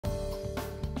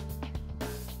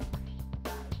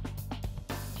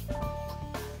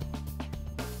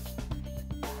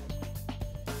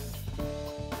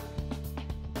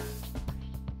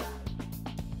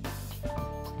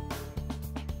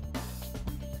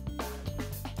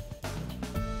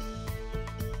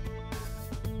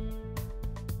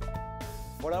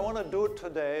What I want to do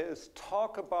today is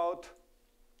talk about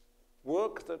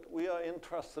work that we are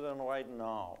interested in right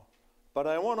now. But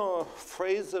I want to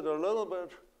phrase it a little bit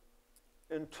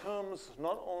in terms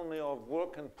not only of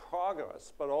work in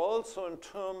progress, but also in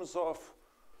terms of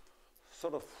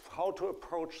sort of how to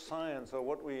approach science, or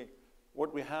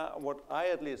what I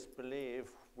at least believe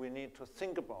we need to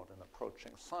think about in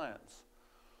approaching science.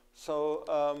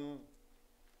 So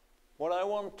what I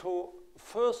want to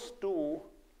first do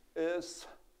is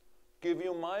give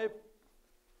you my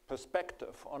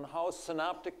perspective on how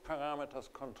synaptic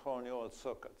parameters control neural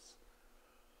circuits.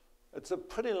 It's a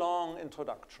pretty long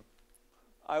introduction.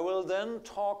 I will then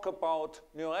talk about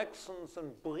neurexins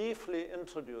and briefly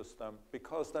introduce them,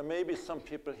 because there may be some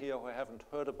people here who haven't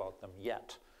heard about them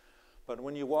yet. But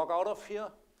when you walk out of here,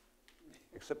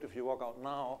 except if you walk out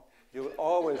now, you will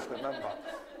always remember,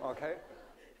 okay?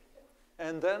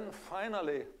 And then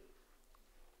finally,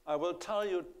 I will tell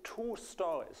you two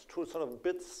stories, two sort of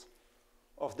bits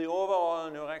of the overall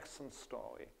neurexin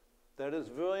story that is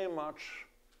very much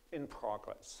in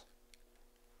progress.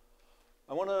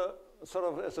 I want to sort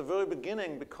of, as a very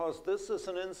beginning, because this is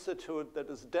an institute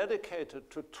that is dedicated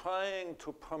to trying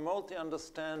to promote the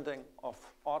understanding of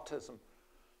autism,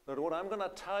 that what I'm going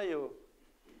to tell you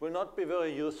will not be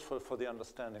very useful for the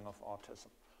understanding of autism.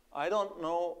 I don't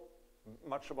know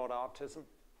much about autism,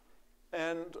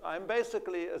 and I'm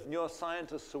basically a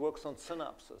neuroscientist who works on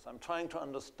synapses. I'm trying to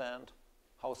understand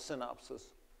how synapses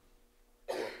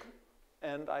work.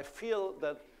 And I feel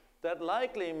that that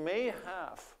likely may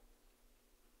have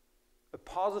a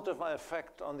positive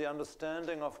effect on the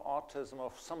understanding of autism,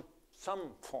 of some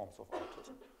forms of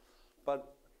autism.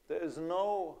 But there is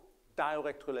no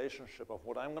direct relationship of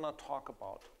what I'm going to talk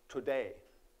about today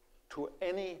to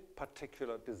any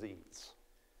particular disease.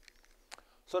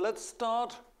 So let's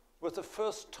start with the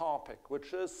first topic,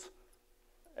 which is,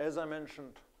 as I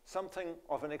mentioned, something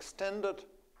of an extended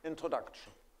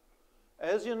introduction.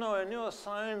 As you know, in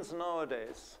neuroscience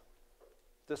nowadays,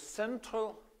 the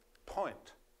central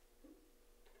point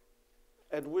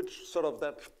at which sort of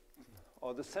that,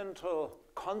 or the central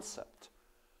concept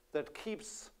that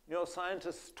keeps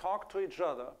neuroscientists talk to each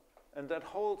other and that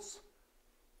holds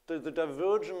the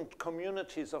divergent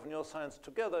communities of neuroscience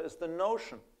together is the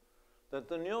notion that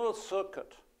the neural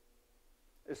circuit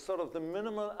is sort of the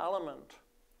minimal element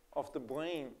of the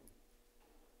brain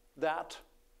that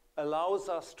allows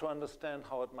us to understand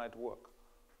how it might work.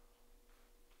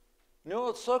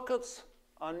 Neural circuits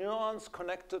are neurons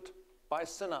connected by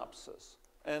synapses.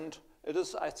 And it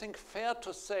is, I think, fair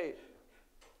to say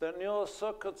that neural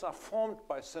circuits are formed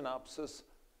by synapses,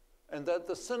 and that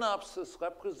the synapses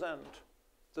represent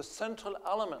the central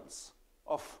elements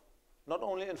of not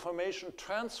only information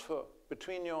transfer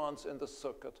between neurons in the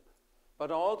circuit, but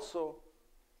also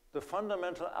the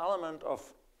fundamental element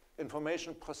of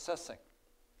information processing.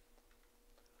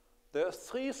 There are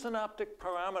three synaptic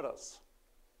parameters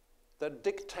that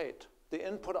dictate the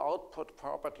input-output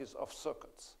properties of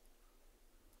circuits.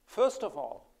 First of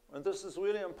all, and this is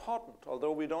really important,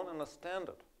 although we don't understand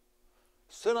it,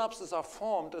 synapses are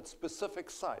formed at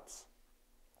specific sites.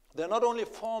 They're not only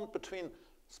formed between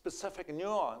specific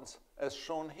neurons, as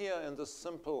shown here in this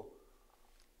simple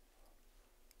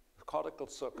cortical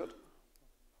circuit,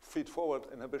 feed-forward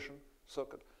inhibition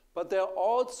circuit, but they're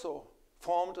also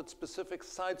formed at specific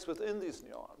sites within these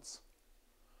neurons.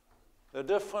 There are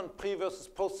different pre- versus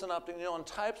postsynaptic neuron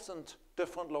types and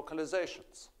different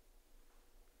localizations.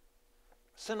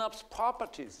 Synapse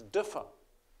properties differ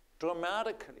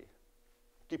dramatically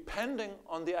depending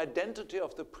on the identity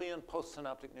of the pre- and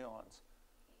postsynaptic neurons.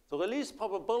 The release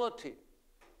probability,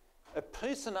 a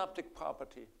presynaptic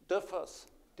property, differs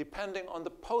depending on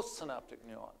the postsynaptic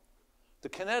neuron, the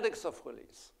kinetics of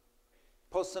release,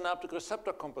 postsynaptic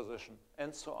receptor composition,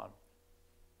 and so on.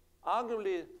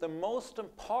 Arguably, the most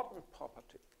important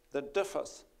property that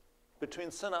differs between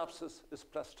synapses is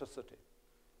plasticity.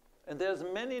 And there's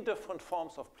many different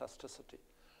forms of plasticity.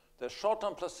 There's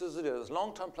short-term plasticity, there's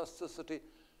long-term plasticity,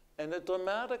 and it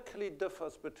dramatically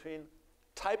differs between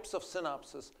types of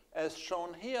synapses, as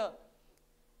shown here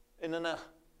in an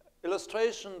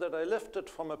illustration that I lifted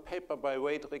from a paper by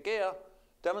Wade Regehr,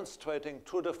 demonstrating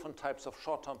two different types of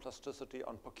short-term plasticity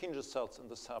on Purkinje cells in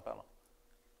the cerebellum.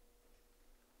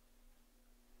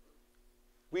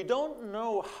 We don't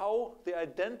know how the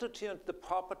identity and the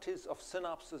properties of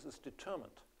synapses is determined,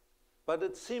 but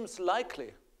it seems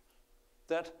likely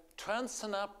that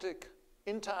transsynaptic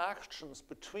interactions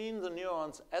between the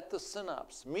neurons at the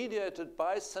synapse, mediated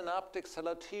by synaptic cell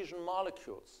adhesion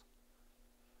molecules,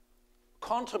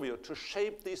 contribute to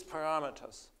shape these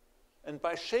parameters. And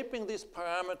by shaping these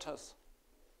parameters,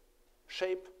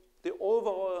 shape the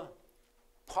overall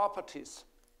properties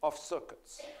of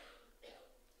circuits.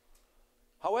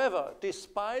 However,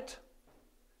 despite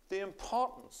the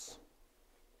importance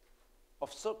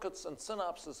of circuits and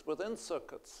synapses within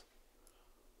circuits,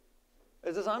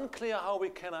 it is unclear how we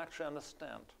can actually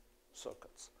understand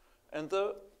circuits. And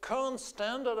the current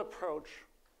standard approach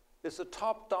is a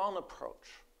top-down approach.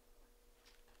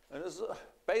 And this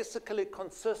basically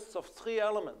consists of three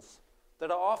elements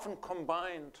that are often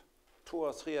combined 2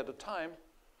 or 3 at a time.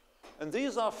 And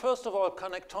these are, first of all,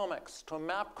 connectomics, to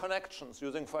map connections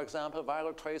using, for example,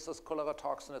 viral tracers, cholera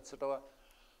toxin, etc.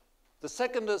 The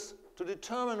second is to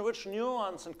determine which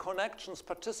neurons and connections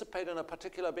participate in a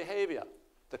particular behavior.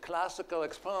 The classical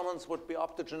experiments would be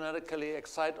optogenetically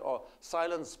excite or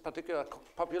silence particular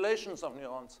populations of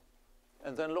neurons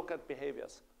and then look at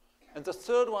behaviors. And the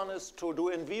third one is to do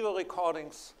in vivo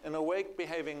recordings in awake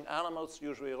behaving animals,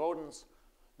 usually rodents,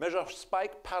 measure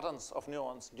spike patterns of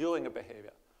neurons during a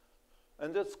behavior.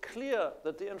 And it's clear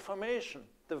that the information,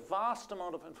 the vast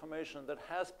amount of information that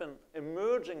has been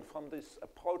emerging from these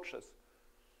approaches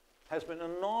has been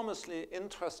enormously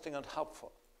interesting and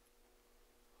helpful.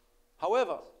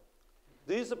 However,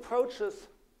 these approaches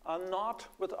are not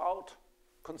without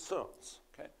concerns.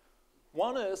 Okay?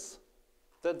 One is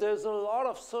that there's a lot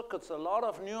of circuits, a lot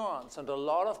of neurons, and a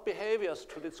lot of behaviors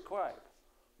to describe.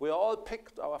 We all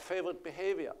picked our favorite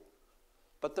behavior.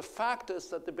 But the fact is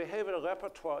that the behavioral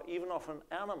repertoire, even of an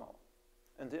animal,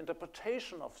 and the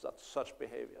interpretation of such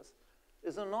behaviors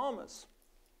is enormous.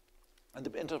 And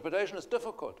the interpretation is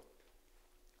difficult.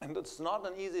 And it's not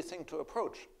an easy thing to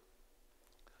approach.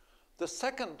 The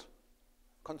second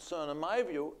concern, in my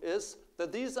view, is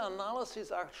that these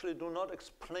analyses actually do not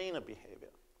explain a behavior.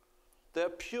 They're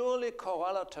purely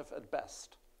correlative at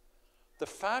best. The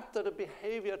fact that a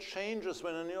behavior changes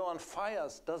when a neuron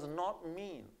fires does not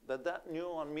mean that that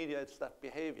neuron mediates that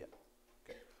behavior.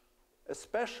 Okay.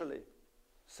 Especially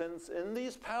since in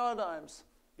these paradigms,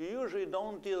 you usually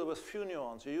don't deal with few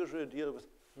neurons. You usually deal with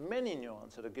many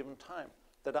neurons at a given time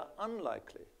that are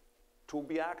unlikely to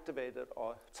be activated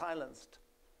or silenced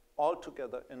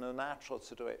altogether in a natural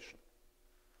situation.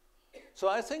 So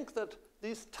I think that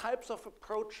these types of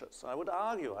approaches, I would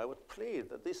argue, I would plead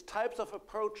that these types of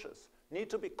approaches need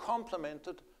to be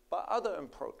complemented by other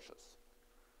approaches.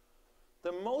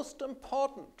 The most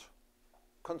important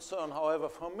concern, however,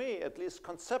 for me, at least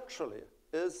conceptually,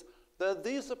 is that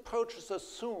these approaches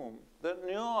assume that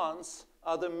neurons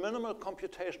are the minimal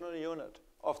computational unit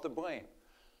of the brain.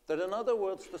 That, in other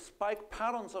words, the spike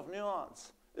patterns of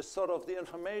neurons is sort of the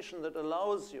information that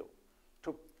allows you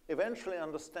to eventually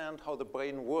understand how the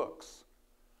brain works.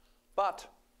 But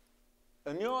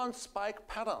a neuron's spike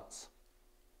patterns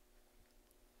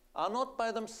are not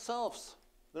by themselves,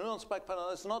 the neuron spike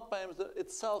pattern is not by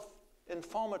itself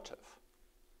informative,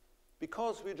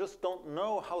 because we just don't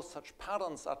know how such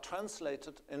patterns are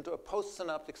translated into a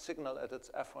postsynaptic signal at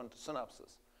its efferent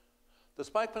synapses. The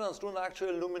spike patterns do not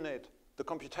actually illuminate the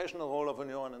computational role of a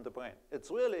neuron in the brain.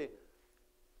 It's really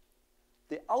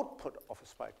the output of a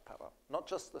spike pattern, not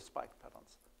just the spike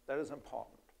patterns. That is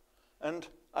important. And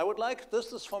I would like,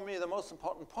 this is for me the most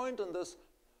important point in this,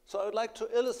 so I would like to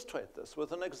illustrate this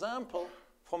with an example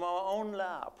from our own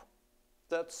lab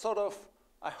that sort of,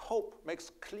 I hope,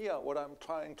 makes clear what I'm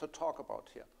trying to talk about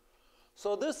here.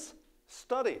 So this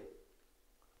study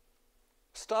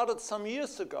started some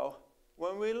years ago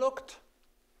when we looked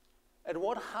at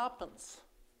what happens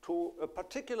to a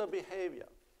particular behavior,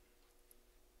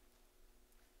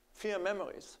 fear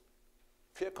memories,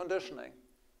 fear conditioning,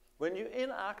 when you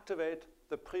inactivate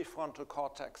the prefrontal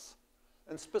cortex.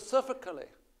 And specifically,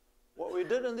 what we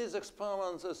did in these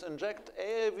experiments is inject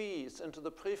AAVs into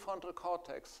the prefrontal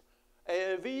cortex,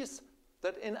 AAVs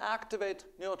that inactivate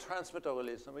neurotransmitter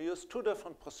release. And we used 2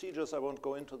 different procedures. I won't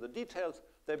go into the details.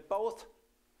 They both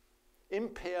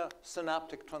impair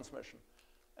synaptic transmission.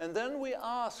 And then we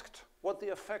asked what the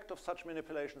effect of such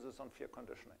manipulations is on fear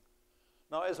conditioning.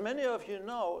 Now, as many of you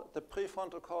know, the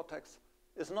prefrontal cortex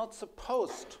is not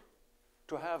supposed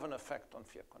to have an effect on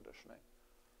fear conditioning.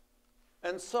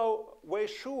 And so Wei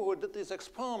Shu, who did these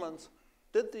experiments,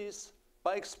 did these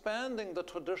by expanding the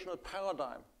traditional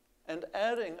paradigm and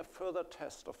adding a further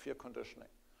test of fear conditioning.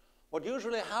 What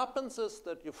usually happens is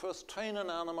that you first train an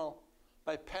animal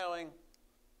by pairing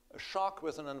a shock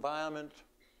with an environment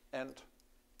and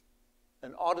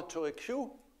an auditory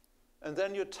cue, and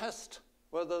then you test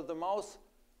whether the mouse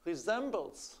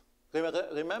remembers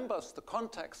the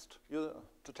context,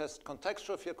 to test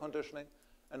contextual fear conditioning,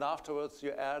 and afterwards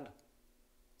you add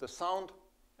the sound,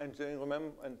 and you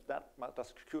remember, and that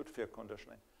does cue fear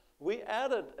conditioning. We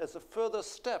added, as a further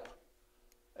step,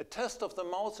 a test of the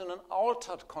mouse in an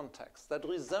altered context that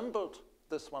resembled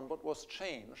this one but was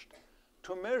changed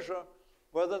to measure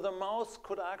whether the mouse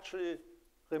could actually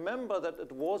remember that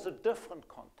it was a different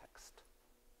context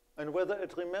and whether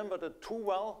it remembered it too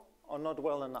well or not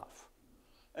well enough.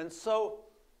 And so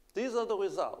these are the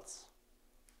results.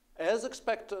 As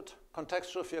expected,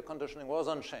 contextual fear conditioning was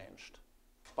unchanged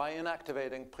by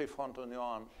inactivating prefrontal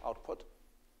neuron output.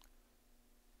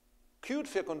 Acute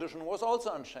fear conditioning was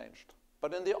also unchanged.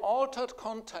 But in the altered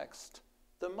context,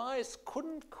 the mice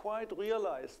couldn't quite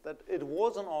realize that it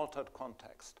was an altered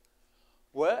context.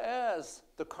 Whereas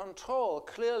the control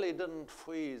clearly didn't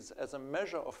freeze as a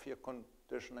measure of fear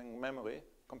conditioning memory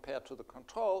compared to the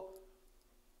control,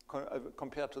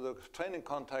 compared to the training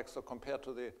context or compared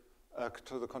to the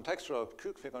contextual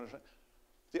acute fear conditioning.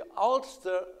 The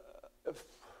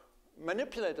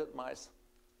manipulated mice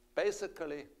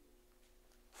basically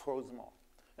froze more.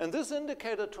 And this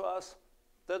indicated to us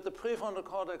that the prefrontal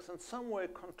cortex in some way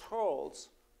controls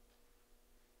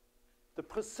the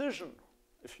precision,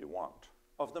 if you want,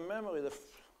 of the memory,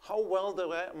 how well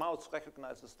the mouse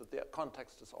recognizes that the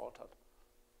context is altered.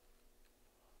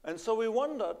 And so we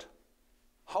wondered,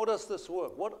 how does this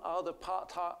work? What are the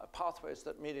pathways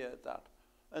that mediate that?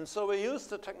 And so we used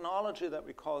the technology that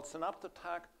we call synapse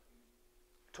attack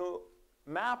to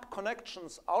map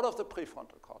connections out of the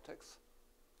prefrontal cortex.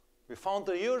 We found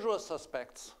the usual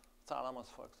suspects, thalamus,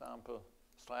 for example,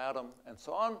 striatum, and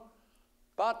so on.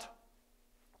 But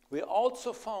we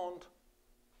also found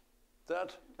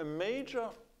that a major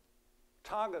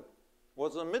target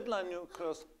was a midline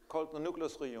nucleus called the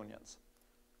nucleus reunions.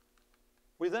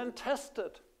 We then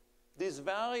tested these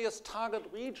various target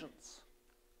regions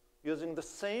using the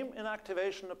same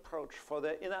inactivation approach for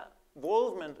their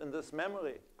involvement in this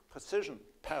memory precision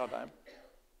paradigm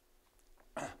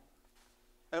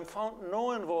and found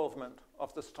no involvement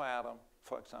of the striatum,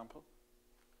 for example,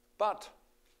 but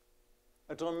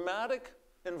a dramatic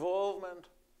involvement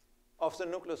of the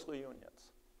nucleus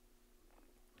reunions.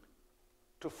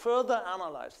 To further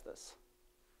analyze this,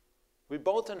 we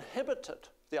both inhibited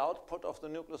the output of the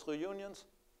nucleus reunions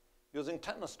using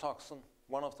tetanus toxin,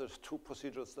 one of the two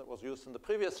procedures that was used in the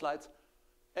previous slides,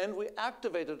 and we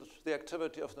activated the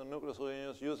activity of the nucleus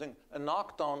reunions using a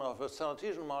knockdown of a cell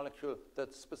adhesion molecule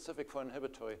that's specific for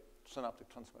inhibitory synaptic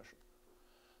transmission.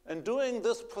 And doing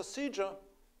this procedure,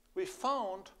 we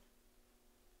found,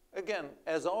 again,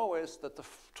 as always, that the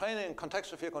training in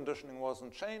contextual fear conditioning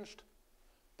wasn't changed,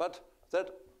 but that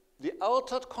the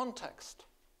altered context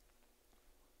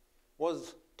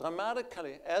was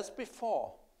dramatically, as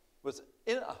before, with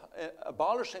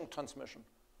abolishing transmission.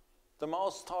 The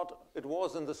mouse thought it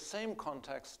was in the same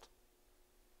context.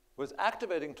 With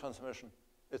activating transmission,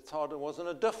 it thought it was in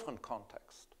a different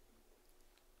context.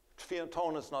 Fear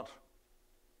tone is not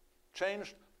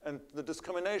changed, and the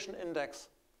discrimination index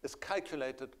is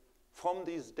calculated from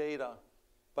these data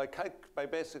by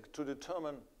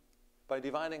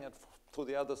dividing it through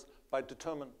the others,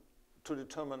 to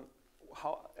determine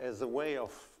how, as a way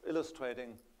of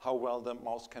illustrating how well the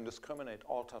mouse can discriminate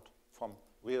altered from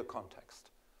real context.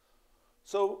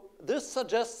 So this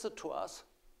suggested to us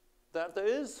that there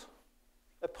is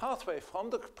a pathway from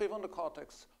the prefrontal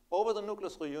cortex over the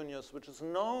nucleus reunions, which is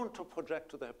known to project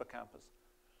to the hippocampus,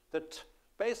 that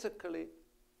basically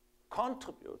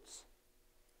contributes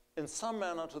in some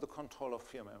manner to the control of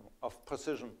fear memory, of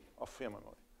precision of fear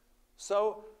memory.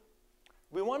 So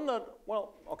we wondered,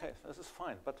 well, okay, this is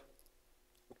fine, but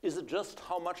is it just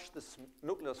how much this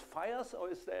nucleus fires, or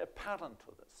is there a pattern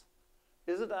to this?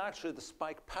 Is it actually the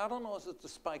spike pattern, or is it the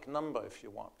spike number, if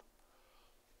you want?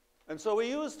 And so we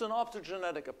used an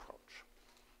optogenetic approach.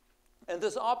 And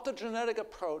this optogenetic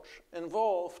approach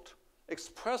involved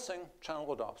expressing channel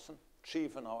rhodopsin,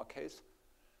 chief in our case,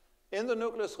 in the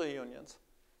nucleus reunions,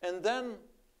 and then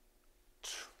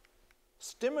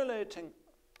stimulating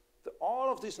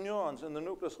all of these neurons in the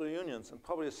nucleus reunions, and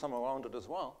probably some around it as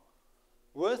well,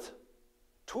 with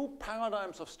two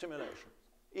paradigms of stimulation,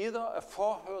 either a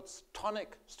 4 Hertz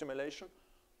tonic stimulation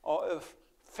or a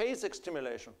phasic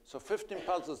stimulation. So 15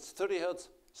 pulses, 30 Hertz,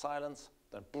 silence,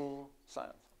 then boom,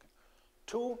 silence. Okay.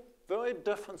 Two very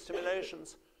different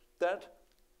stimulations that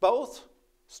both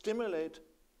stimulate,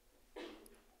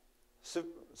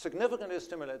 significantly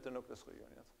stimulate the nucleus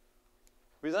reunions.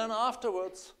 We then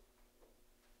afterwards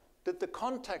did the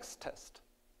context test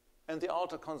and the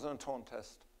altered consonant tone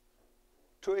test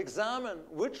to examine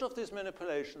which of these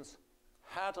manipulations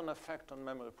had an effect on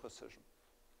memory precision.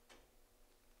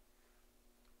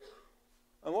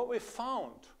 And what we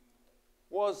found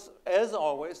was, as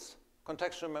always,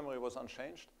 contextual memory was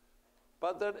unchanged,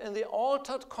 but that in the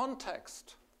altered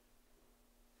context,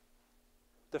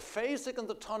 the phasic and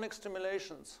the tonic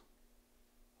stimulations,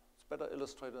 it's better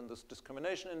illustrated in this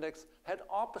discrimination index, had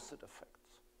opposite effects.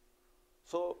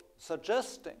 So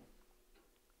suggesting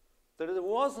that it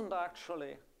wasn't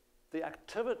actually the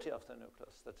activity of the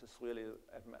nucleus that is really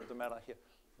the matter here.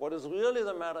 What is really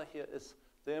the matter here is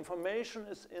the information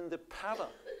is in the pattern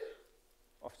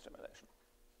of stimulation.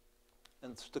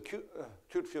 And the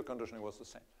acute field conditioning was the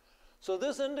same. So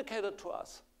this indicated to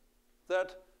us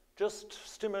that just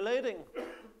stimulating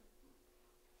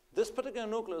this particular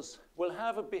nucleus will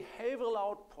have a behavioral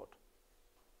output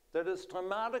that is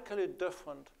dramatically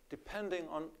different depending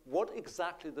on what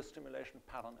exactly the stimulation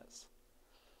pattern is.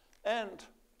 And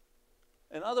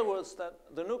in other words, that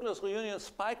the nucleus reunion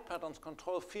spike patterns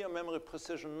control fear memory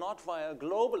precision not via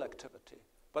global activity,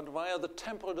 but via the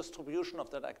temporal distribution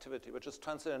of that activity, which is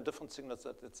translated in different signals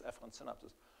at its efferent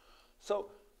synapses.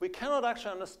 So we cannot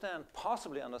actually understand,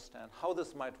 possibly understand, how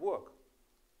this might work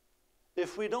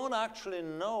if we don't actually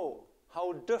know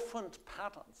how different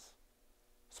patterns,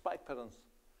 spike patterns,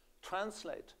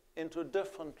 translate into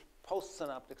different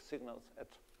postsynaptic signals at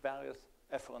various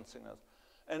efferent signals.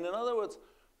 And in other words,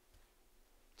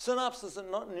 synapses and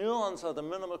neurons are the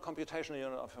minimal computational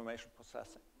unit of information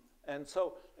processing. And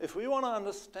so if we want to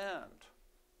understand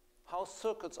how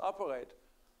circuits operate,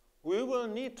 we will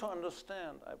need to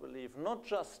understand, I believe, not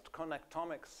just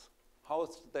connectomics, how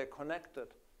they're connected,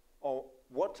 or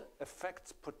what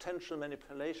effects potential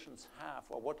manipulations have,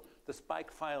 or what the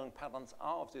spike firing patterns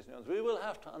are of these neurons. We will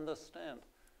have to understand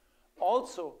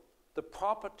also the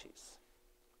properties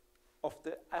of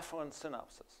the efferent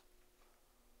synapses.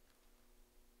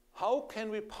 How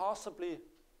can we possibly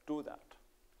do that?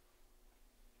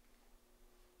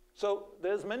 So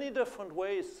there's many different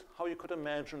ways how you could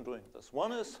imagine doing this.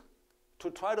 One is to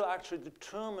try to actually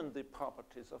determine the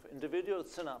properties of individual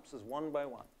synapses one by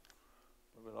one.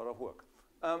 With a lot of work.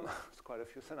 It's quite a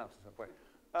few synapses in a way.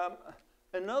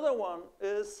 Another one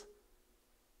is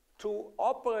to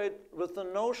operate with the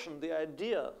notion, the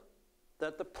idea,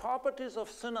 that the properties of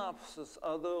synapses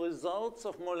are the results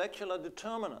of molecular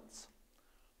determinants,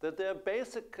 that they're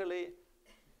basically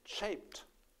shaped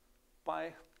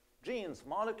by genes,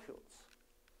 molecules,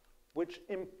 which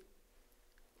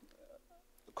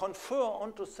confer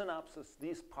onto synapses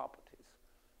these properties.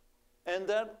 And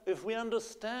that if we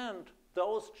understand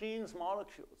those genes,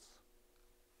 molecules,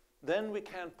 then we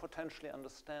can potentially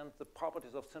understand the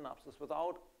properties of synapses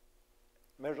without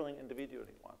measuring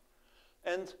individually one.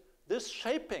 And this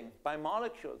shaping by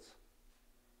molecules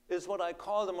is what I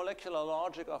call the molecular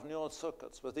logic of neural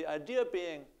circuits, with the idea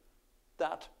being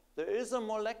that there is a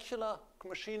molecular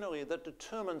machinery that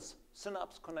determines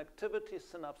synapse connectivity,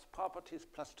 synapse properties,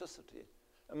 plasticity,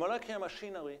 a molecular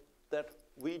machinery that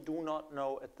we do not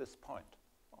know at this point.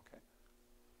 Okay?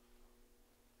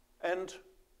 And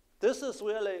this is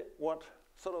really what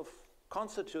sort of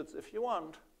constitutes, if you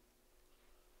want,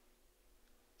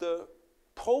 the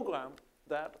program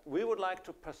that we would like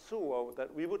to pursue or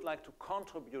that we would like to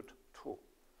contribute to.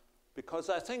 Because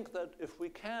I think that if we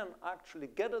can actually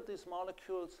get at these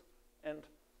molecules and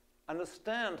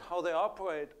understand how they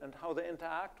operate and how they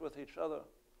interact with each other,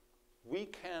 we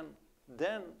can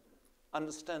then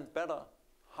understand better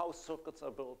how circuits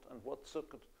are built and what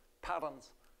circuit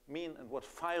patterns mean and what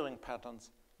firing patterns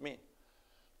mean.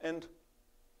 And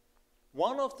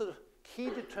one of the key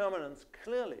determinants,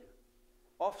 clearly,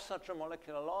 of such a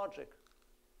molecular logic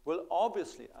will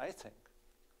obviously, I think,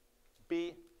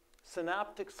 be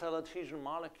synaptic cell adhesion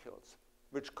molecules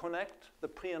which connect the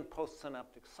pre- and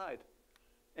postsynaptic site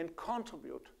and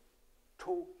contribute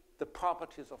to the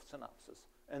properties of synapses.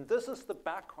 And this is the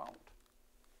background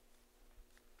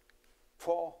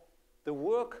for the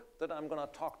work that I'm going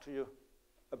to talk to you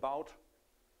about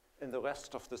in the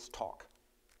rest of this talk.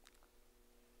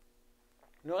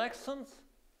 Neurexins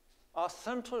are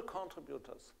central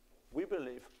contributors, we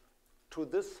believe, to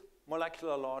this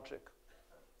molecular logic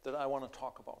that I want to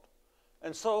talk about.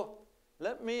 And so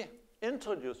let me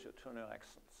introduce you to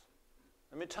neurexins.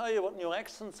 Let me tell you what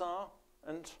neurexins are,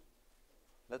 and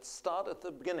let's start at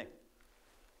the beginning.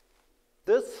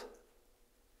 This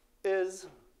is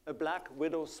a black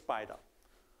widow spider.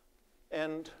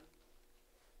 And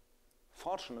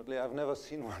fortunately, I've never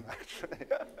seen one, actually.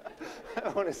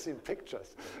 I've only seen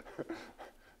pictures.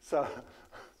 So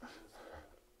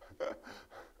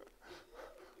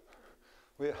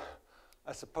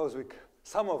I suppose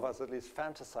some of us at least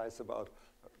fantasize about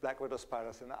black widow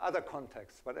spiders in other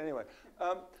contexts. But anyway,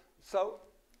 so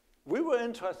we were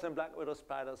interested in black widow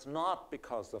spiders not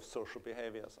because of social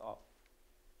behaviors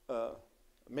or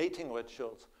mating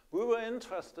rituals. We were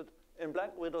interested in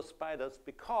black widow spiders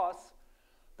because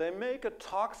they make a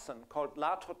toxin called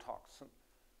latrotoxin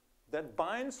that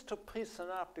binds to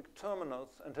presynaptic terminals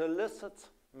and elicits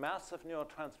massive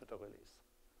neurotransmitter release.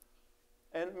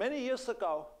 And many years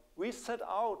ago, we set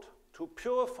out to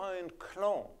purify and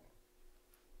clone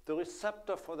the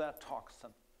receptor for that toxin.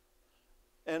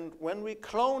 And when we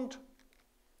cloned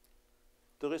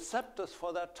the receptors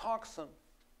for that toxin,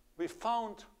 we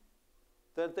found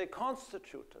that they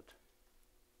constituted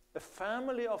a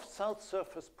family of cell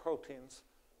surface proteins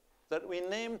that we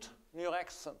named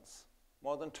neurexins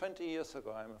more than 20 years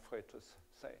ago, I'm afraid to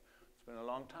say. It's been a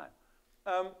long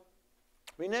time.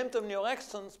 We named them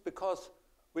neurexins because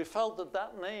we felt that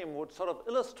that name would sort of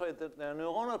illustrate that they're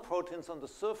neuronal proteins on the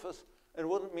surface and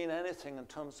wouldn't mean anything in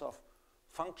terms of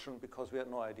function because we had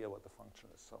no idea what the function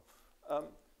is. So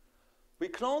we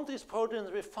cloned these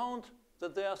proteins. We found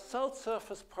that they are cell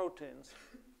surface proteins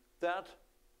that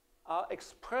are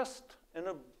expressed in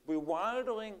a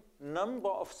bewildering number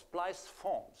of splice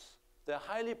forms. They're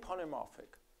highly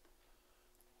polymorphic.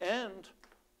 And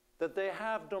that they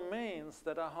have domains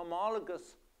that are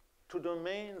homologous to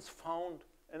domains found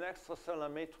in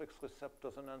extracellular matrix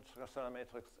receptors and extracellular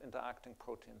matrix interacting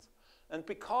proteins. And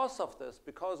because of this,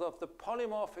 because of the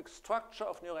polymorphic structure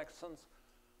of neurexins,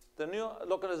 the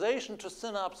localization to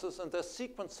synapses and their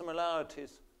sequence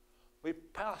similarities, we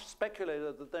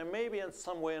speculated that they may be in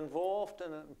some way involved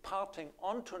in imparting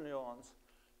onto neurons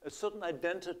a certain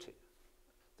identity,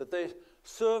 that they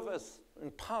serve as,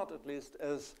 in part at least,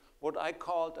 as what I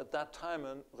called at that time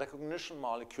a recognition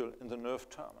molecule in the nerve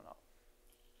terminal.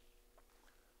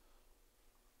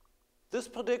 This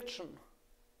prediction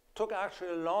took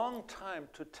actually a long time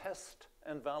to test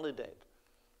and validate.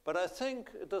 But I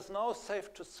think it is now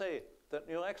safe to say that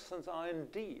neurexins are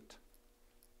indeed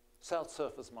cell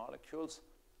surface molecules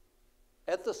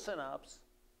at the synapse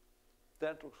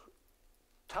that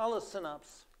tell a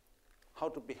synapse how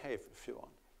to behave, if you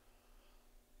want.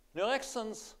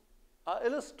 Neurexins are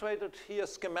illustrated here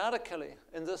schematically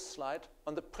in this slide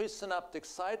on the presynaptic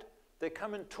side. They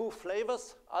come in two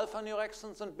flavors, alpha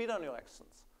neurexins and beta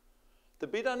neurexins. The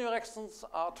beta neurexins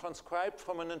are transcribed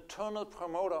from an internal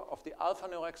promoter of the alpha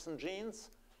neurexin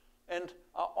genes and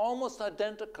are almost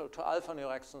identical to alpha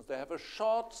neurexins. They have a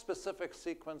short specific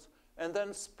sequence and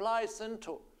then splice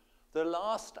into the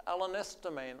last LNS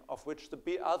domain, of which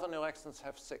the alpha neurexins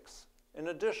have 6. In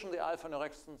addition, the alpha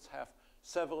neurexins have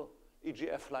several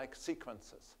EGF-like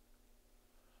sequences.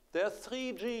 There are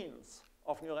 3 genes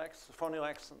of for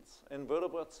neurexins in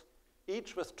vertebrates,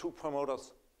 each with 2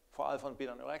 promoters for alpha and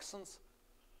beta neurexins.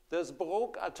 There's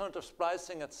Baroque alternative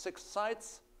splicing at 6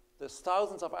 sites. There's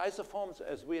thousands of isoforms,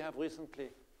 as we have recently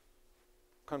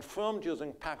confirmed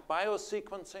using PacBio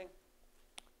sequencing.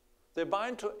 They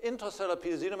bind to intracellular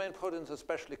PDZ domain proteins,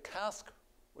 especially Cas,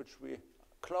 which we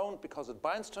cloned because it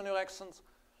binds to neurexins.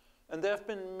 And there have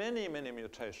been many, many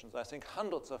mutations, I think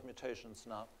hundreds of mutations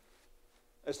now,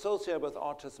 associated with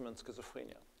autism and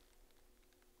schizophrenia.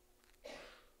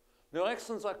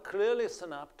 Neurexins are clearly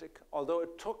synaptic, although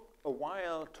it took a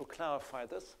while to clarify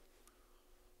this.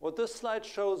 What this slide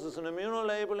shows is an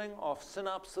immunolabeling of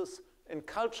synapses in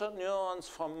cultured neurons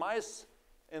from mice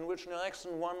in which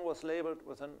neurexin 1 was labeled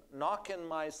with a knock-in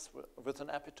mice with an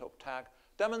epitope tag,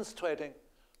 demonstrating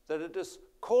that it is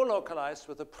co-localized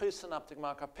with the presynaptic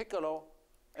marker piccolo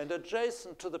and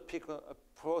adjacent to the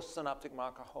postsynaptic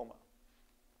marker HOMA.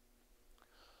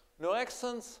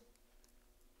 Neurexins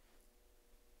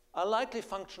are likely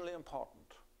functionally important.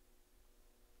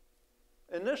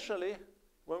 Initially,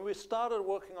 when we started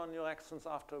working on neurexins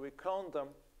after we cloned them,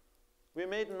 we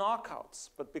made knockouts.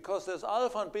 But because there's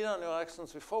alpha and beta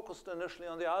neurexins, we focused initially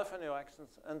on the alpha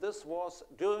neurexins. And this was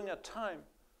during a time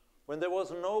when there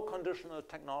was no conditional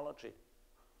technology.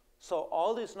 So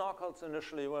all these knockouts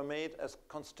initially were made as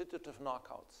constitutive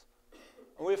knockouts.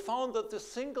 And we found that the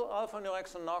single alpha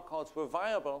neurexin knockouts were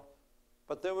viable,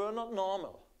 but they were not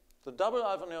normal. The double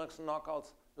alpha neurexin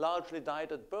knockouts largely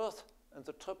died at birth, and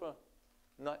the triple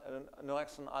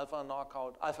neurexin alpha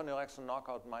neurexin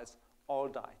knockout mice all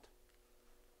died.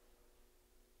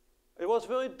 It was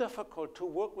very difficult to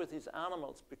work with these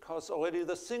animals because already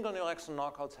the single neurexin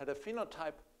knockouts had a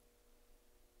phenotype,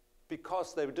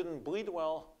 because they didn't breed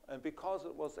well, and because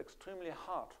it was extremely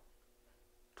hard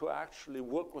to actually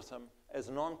work with them as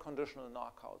non-conditional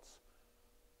knockouts.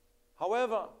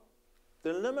 However,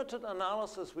 the limited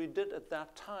analysis we did at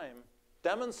that time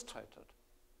demonstrated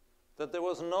that there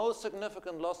was no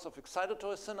significant loss of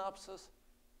excitatory synapses,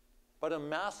 but a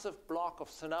massive block of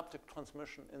synaptic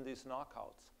transmission in these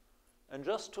knockouts. And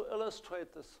just to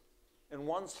illustrate this in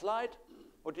one slide,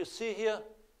 what you see here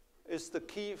is the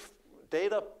key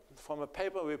data from a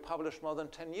paper we published more than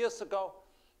 10 years ago,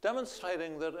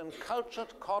 demonstrating that in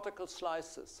cultured cortical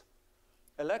slices,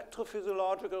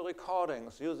 electrophysiological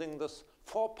recordings using this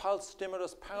 4-pulse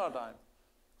stimulus paradigm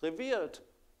revealed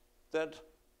that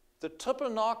the triple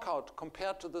knockout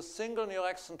compared to the single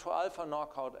Neurexin 2-alpha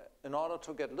knockout in order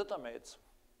to get littermates,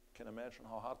 you can imagine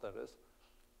how hard that is,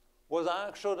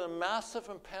 showed a massive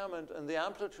impairment in the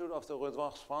amplitude of the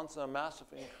response and a massive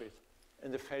increase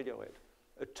in the failure rate.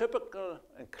 A typical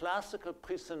and classical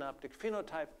presynaptic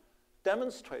phenotype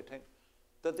demonstrating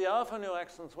that the alpha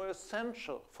neurexins were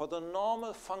essential for the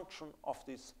normal function of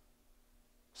these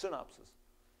synapses.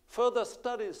 Further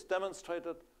studies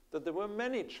demonstrated that there were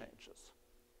many changes,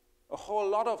 a whole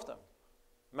lot of them.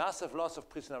 Massive loss of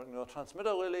presynaptic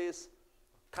neurotransmitter release,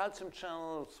 calcium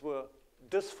channels were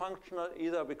dysfunctional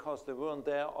either because they weren't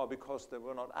there or because they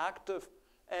were not active,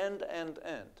 and.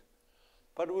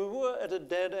 But we were at a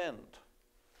dead end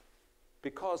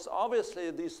because obviously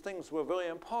these things were very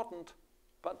important,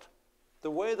 but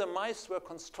the way the mice were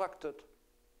constructed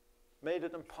made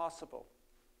it impossible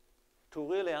to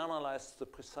really analyze the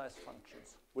precise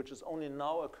functions, which is only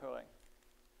now occurring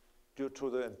due to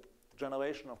the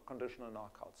generation of conditional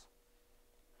knockouts.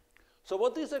 So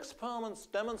what these experiments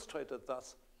demonstrated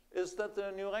thus is that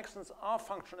the neurexins are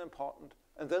function important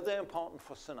and that they're important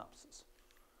for synapses.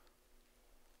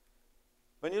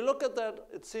 When you look at that,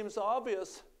 it seems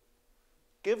obvious,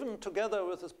 given together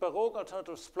with this Baroque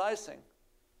alternative splicing,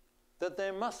 that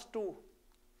they must do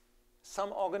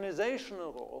some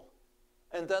organizational role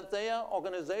and that their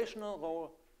organizational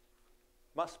role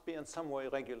must be in some way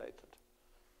regulated.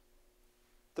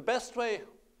 The best way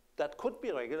that could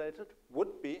be regulated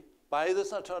would be by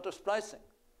this alternative splicing.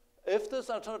 If this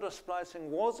alternative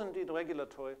splicing was indeed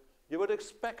regulatory, you would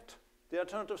expect the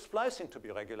alternative splicing to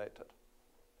be regulated.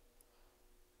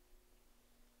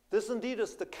 This indeed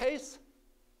is the case.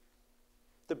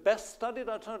 The best studied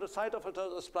alternative site of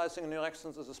alternative splicing in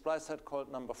neurexins is a splice site called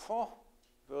number 4,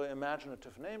 very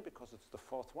imaginative name because it's the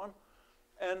 4th one.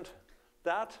 And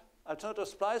that alternative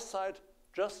splice site,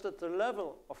 just at the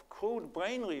level of crude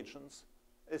brain regions,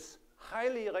 is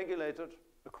highly regulated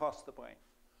across the brain.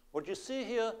 What you see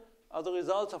here are the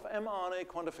results of mRNA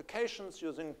quantifications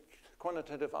using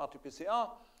quantitative RT-PCR.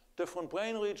 Different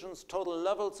brain regions, total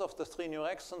levels of the 3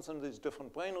 neurexins in these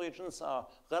different brain regions are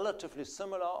relatively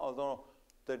similar, although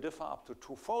they differ up to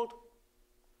 2-fold.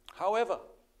 However,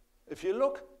 if you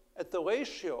look at the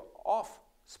ratio of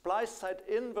splice site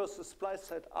in versus splice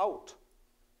site out,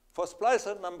 for splice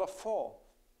site number 4,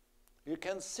 you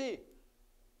can see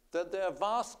that there are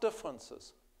vast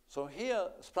differences. So here,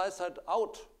 splice site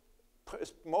out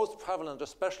is most prevalent,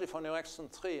 especially for Neurexin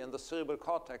 3 in the cerebral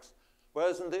cortex,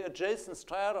 whereas in the adjacent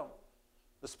striatum,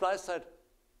 the splice site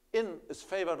in is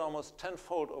favored almost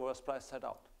 10-fold over splice site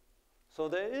out. So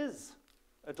there is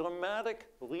a dramatic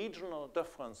regional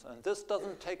difference, and this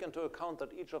doesn't take into account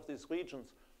that each of these regions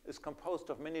is composed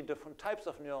of many different types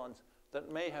of neurons that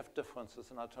may have differences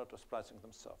in alternative splicing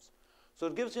themselves. So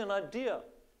it gives you an idea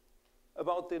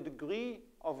about the degree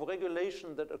of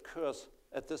regulation that occurs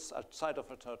at this site of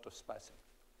alternative splicing.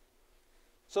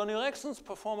 So neurexins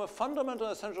perform a fundamental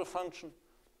essential function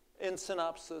in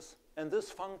synapses, and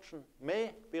this function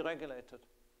may be regulated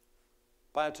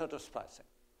by alternative splicing.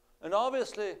 And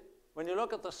obviously, when you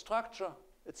look at the structure,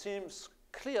 it seems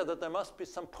clear that there must be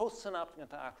some postsynaptic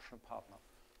interaction partner.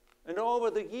 And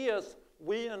over the years,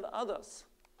 we and others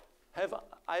have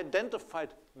identified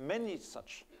many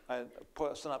such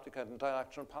postsynaptic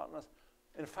interaction partners.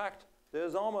 In fact,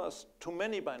 there's almost too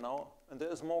many by now, and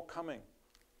there is more coming,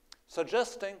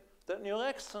 suggesting that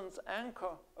neurexins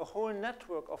anchor a whole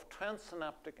network of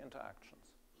transsynaptic interactions.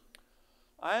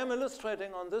 I am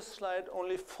illustrating on this slide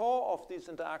only 4 of these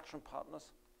interaction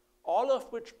partners, all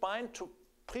of which bind to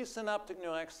presynaptic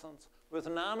neurexins with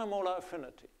nanomolar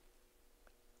affinity.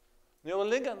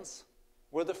 Neuroligands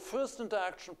were the first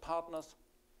interaction partners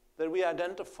that we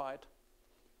identified,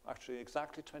 actually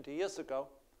exactly 20 years ago,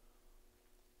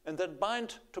 and that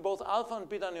bind to both alpha and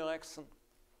beta neurexin.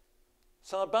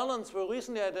 Cerebrons were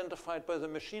recently identified by the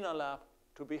Machina lab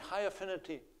to be high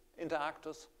affinity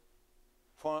interactors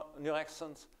for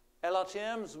neurexins.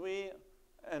 LRTMs we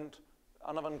and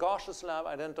Anna van Gorsch's lab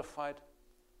identified,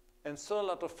 and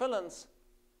cerulatophilins,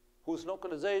 whose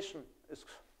localization is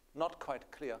not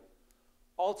quite clear,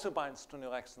 also binds to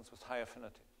neurexins with high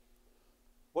affinity.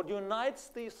 What unites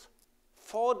these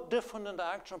 4 different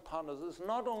interaction partners is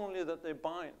not only that they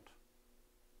bind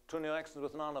to neurexins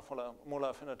with nanomolar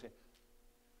affinity,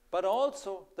 but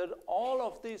also that all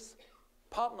of these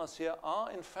partners here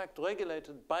are in fact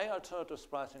regulated by alternative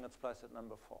splicing at splice site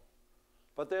number 4.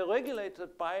 But they're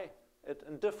regulated by it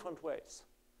in different ways.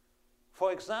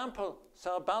 For example,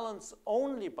 cerebrons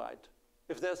only bite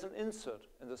if there's an insert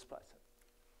in the splice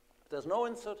site. there's no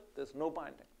insert, there's no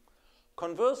binding.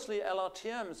 Conversely,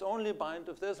 LRTMs only bind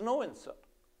if there's no insert.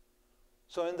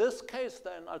 So in this case,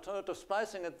 then, alternative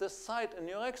splicing at this site in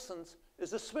neurexins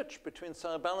is a switch between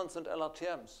cerebellins and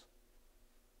LRTMs,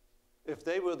 if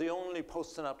they were the only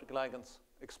postsynaptic ligands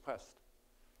expressed.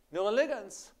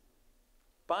 Neuroligands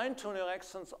bind to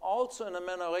neurexins also in a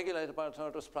manner regulated by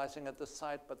alternative splicing at this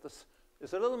site, but this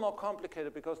is a little more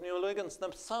complicated because neuroligands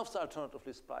themselves are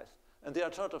alternatively spliced, and the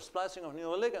alternative splicing of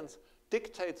neuroligands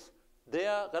dictates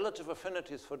their relative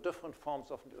affinities for different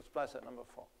forms of splice site number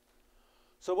 4.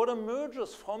 So what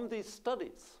emerges from these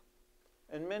studies,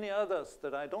 and many others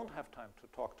that I don't have time to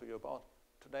talk to you about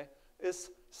today, is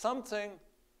something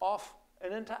of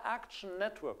an interaction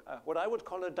network, what I would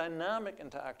call a dynamic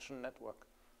interaction network,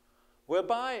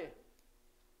 whereby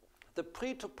the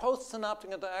pre to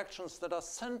post-synaptic interactions that are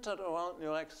centered around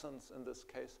neurexins in this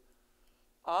case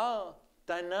are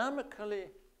dynamically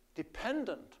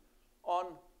dependent on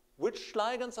which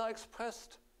ligands are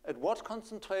expressed, at what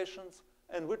concentrations,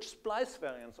 and which splice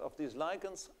variants of these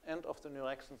ligands and of the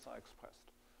neurexins are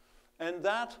expressed. And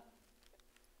that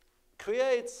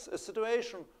creates a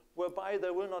situation whereby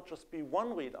there will not just be one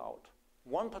readout,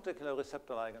 one particular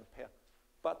receptor ligand pair,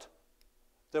 but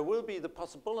there will be the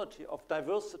possibility of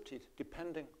diversity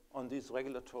depending on these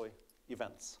regulatory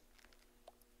events.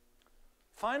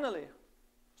 Finally,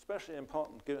 especially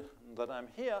important given that I'm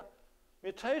here,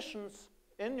 mutations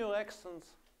in neurexins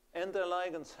and their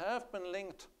ligands have been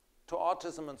linked to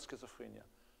autism and schizophrenia.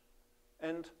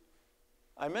 And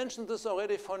I mentioned this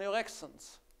already for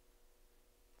neurexins.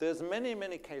 There's many,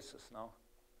 many cases now.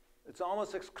 It's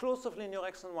almost exclusively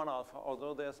neurexin 1 alpha,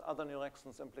 although there's other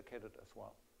neurexins implicated as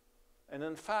well. And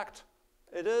in fact,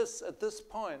 it is, at this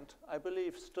point, I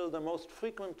believe, still the most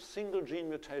frequent single gene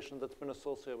mutation that's been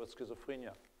associated with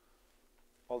schizophrenia,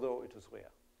 although it is rare.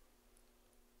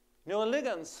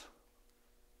 Neuroligands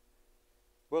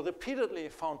were repeatedly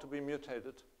found to be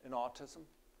mutated in autism.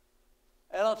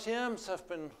 LRTMs have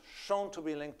been shown to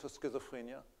be linked to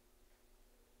schizophrenia.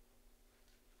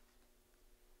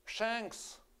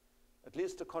 Shanks, at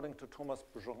least according to Thomas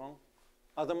Bougeron,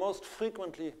 are the most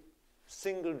frequently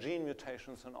single gene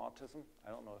mutations in autism.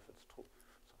 I don't know if it's true.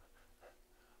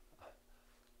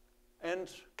 And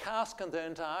CASC and their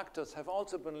interactors have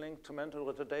also been linked to mental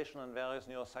retardation and various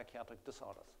neuropsychiatric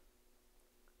disorders.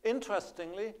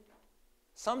 Interestingly,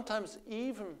 sometimes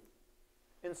even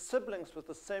in siblings with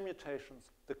the same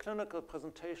mutations, the clinical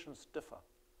presentations differ.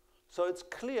 So it's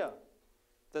clear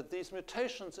that these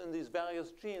mutations in these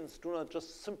various genes do not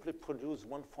just simply produce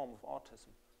one form of autism.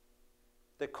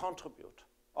 They contribute,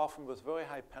 often with very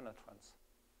high penetrance,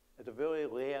 at a very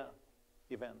rare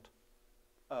event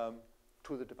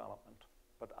to the development.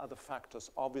 But other factors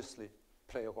obviously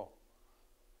play a role.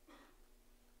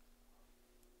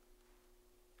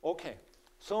 Okay,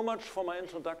 so much for my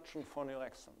introduction for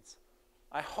neurexins.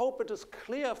 I hope it is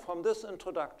clear from this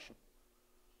introduction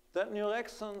that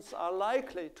neurexins are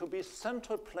likely to be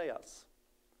central players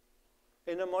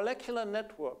in a molecular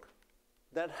network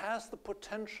that has the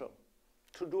potential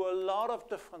to do a lot of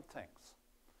different things.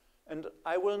 And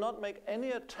I will not make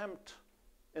any attempt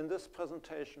in this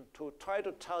presentation to try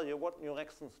to tell you what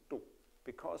neurexins do,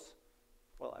 because,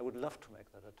 well, I would love to make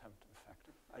that attempt, in fact.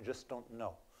 I just don't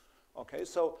know. Okay,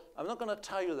 so I'm not going to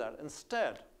tell you that.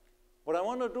 Instead, what I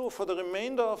want to do for the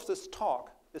remainder of this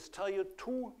talk is tell you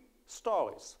two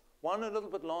stories, one a little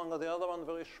bit longer, the other one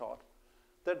very short,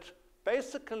 that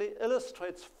basically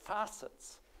illustrates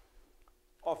facets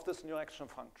of this neurexin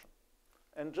function,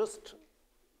 and just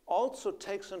also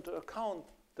takes into account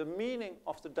the meaning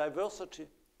of the diversity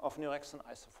of neurexin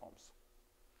isoforms.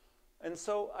 And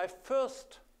so I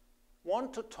first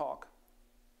want to talk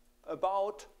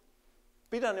about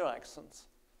beta neurexins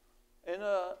in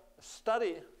a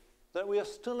study that we are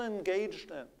still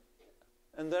engaged in,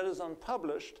 and that is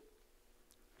unpublished,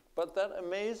 but that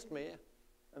amazed me,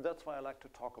 and that's why I like to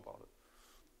talk about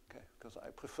it, okay? Because I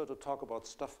prefer to talk about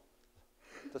stuff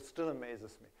that still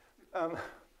amazes me.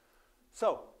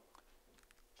 So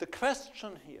the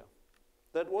question here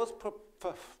that was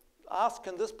asked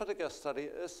in this particular study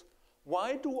is,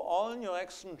 why do all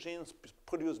neurexin genes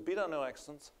produce beta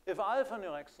neurexins if alpha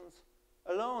neurexins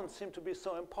alone seem to be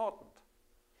so important?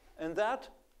 And that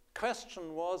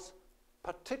question was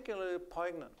particularly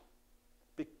poignant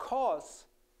because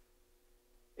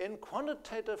in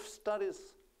quantitative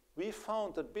studies, we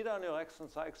found that beta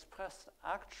neurexins are expressed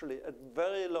actually at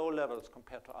very low levels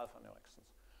compared to alpha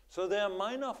neurexins. So they are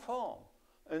minor form.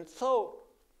 And so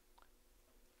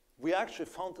we actually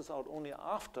found this out only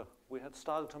after we had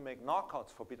started to make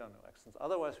knockouts for beta neurexins.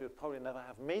 Otherwise, we would probably never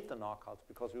have made the knockouts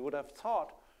because we would have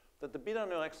thought that the beta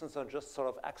neurexins are just sort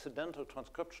of accidental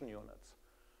transcription units.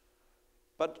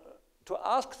 But to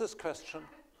ask this question,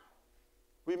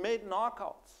 we made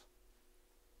knockouts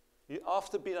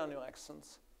of the beta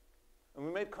neurexins, and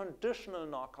we made conditional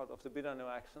knockout of the beta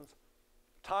neurexins,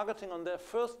 targeting on their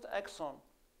first exon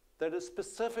that is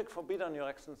specific for beta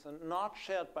neurexins and not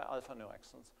shared by alpha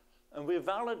neurexins. And we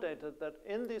validated that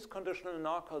in these conditional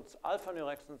knockouts, alpha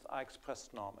neurexins are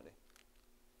expressed normally.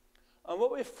 And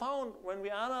what we found when we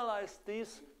analyzed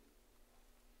these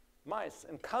mice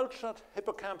in cultured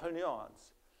hippocampal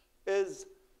neurons is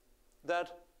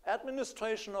that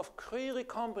administration of Cre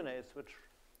recombinase, which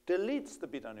deletes the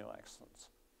beta neurexins,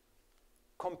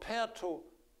 compared to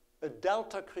a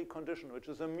delta Cre condition, which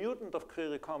is a mutant of Cre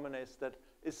recombinase that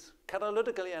is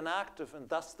catalytically inactive and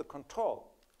thus the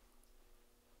control,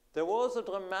 there was a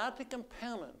dramatic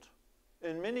impairment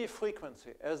in mini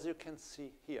frequency, as you can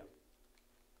see here.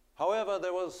 However,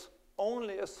 there was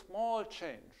only a small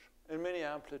change in mini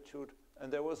amplitude,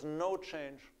 and there was no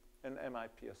change in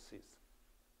MIPSCs.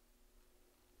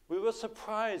 We were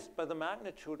surprised by the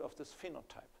magnitude of this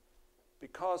phenotype,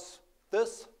 because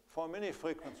this, for mini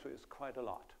frequency, is quite a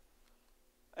lot.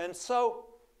 And so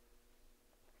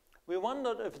we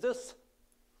wondered if this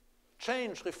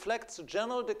change reflects a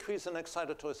general decrease in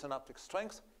excitatory synaptic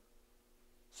strength.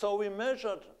 So we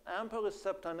measured AMPA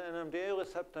receptor and NMDA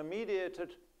receptor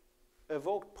mediated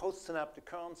evoked postsynaptic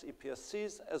currents,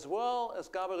 EPSCs, as well as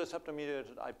GABA receptor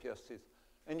mediated IPSCs.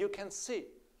 And you can see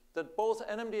that both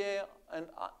NMDA and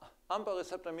AMPA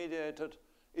receptor mediated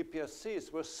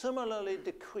EPSCs were similarly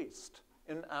decreased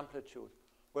in amplitude,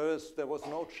 whereas there was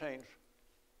no change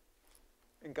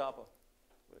in GABA.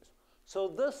 So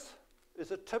this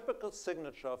is a typical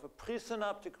signature of a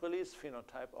presynaptic release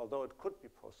phenotype, although it could be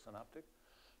postsynaptic.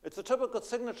 It's a typical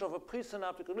signature of a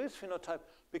presynaptic release phenotype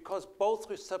because both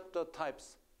receptor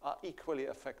types are equally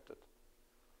affected.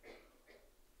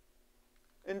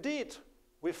 Indeed,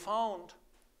 we found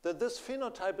that this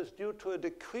phenotype is due to a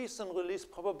decrease in release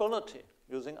probability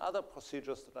using other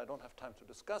procedures that I don't have time to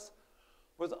discuss,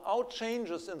 without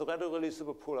changes in the readily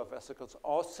releasable pool of vesicles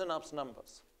or synapse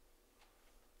numbers.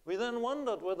 We then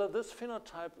wondered whether this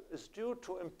phenotype is due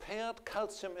to impaired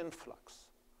calcium influx.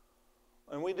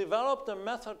 And we developed a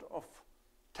method of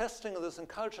testing this in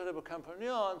cultured hippocampal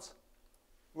neurons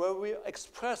where we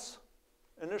express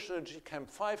initially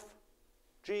GCAM5,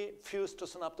 G fused to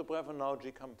synaptobrevin, now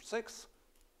GCAM6,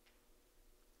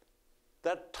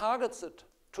 that targets it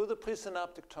to the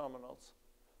presynaptic terminals.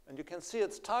 And you can see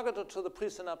it's targeted to the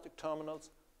presynaptic terminals.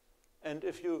 And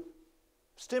if you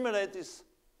stimulate these,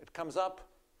 it comes up.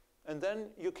 And then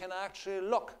you can actually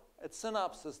look at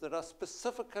synapses that are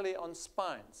specifically on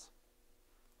spines,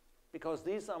 because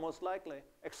these are most likely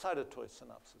excitatory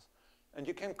synapses. And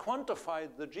you can quantify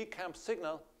the GCAMP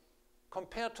signal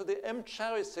compared to the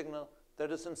M-cherry signal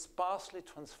that is in sparsely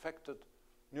transfected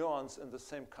neurons in the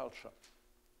same culture,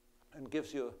 and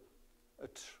gives you a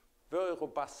very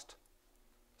robust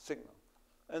signal.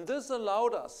 And this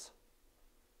allowed us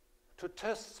to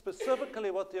test specifically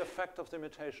what the effect of the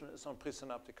mutation is on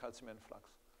presynaptic calcium influx.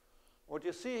 What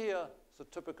you see here is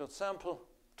a typical sample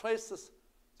traces.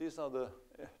 These are the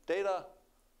data.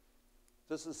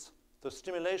 This is the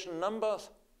stimulation numbers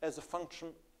as a function,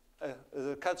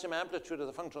 the calcium amplitude as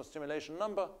a function of stimulation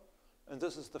number. And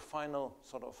this is the final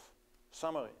sort of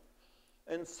summary.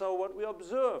 And so what we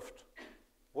observed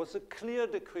was a clear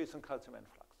decrease in calcium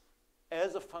influx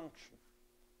as a function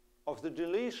of the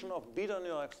deletion of beta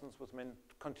neurexins with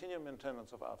continued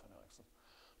maintenance of alpha neurexins.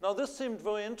 Now, this seemed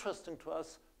very interesting to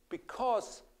us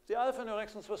because the alpha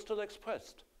neurexins were still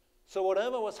expressed. So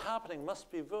whatever was happening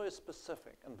must be very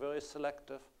specific and very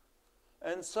selective.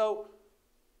 And so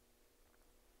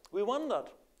we wondered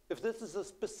if this is a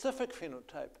specific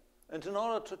phenotype. And in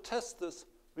order to test this,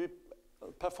 we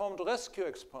performed rescue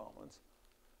experiments.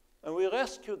 And we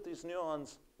rescued these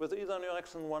neurons with either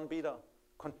neurexin 1 beta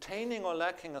containing or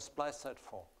lacking a splice site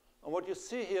 4. And what you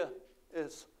see here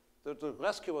is that the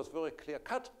rescue was very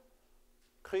clear-cut.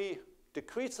 Cre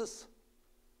decreases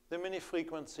the mini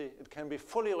frequency. It can be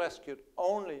fully rescued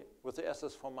only with the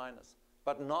SS4 minus,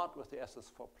 but not with the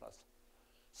SS4 plus,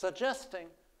 suggesting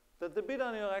that the beta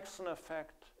neurexin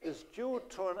effect is due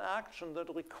to an action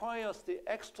that requires the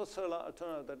extracellular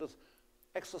alternative,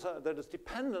 that is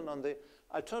dependent on the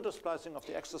alternative splicing of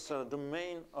the extracellular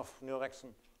domain of neurexin,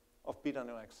 of beta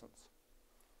neurexins.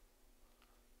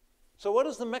 So what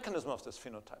is the mechanism of this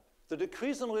phenotype? The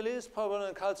decrease in release probability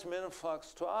in calcium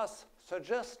influx to us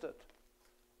suggested,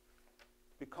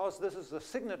 because this is the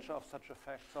signature of such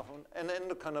effects, of an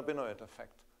endocannabinoid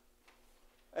effect.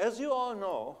 As you all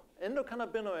know,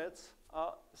 endocannabinoids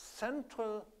are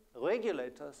central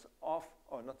regulators of,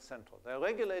 or not central, they're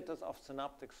regulators of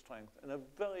synaptic strength in a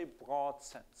very broad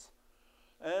sense.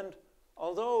 And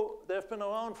although they've been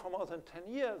around for more than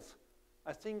 10 years,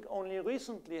 I think only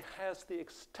recently has the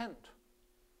extent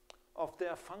of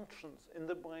their functions in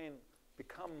the brain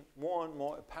become more and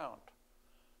more apparent.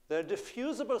 They're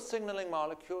diffusible signaling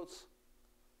molecules.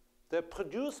 They're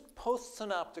produced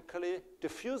postsynaptically,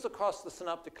 diffuse across the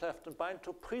synaptic cleft, and bind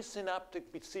to presynaptic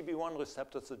CB1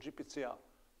 receptors, the GPCR,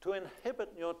 to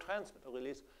inhibit neurotransmitter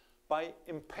release by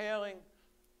impairing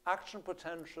action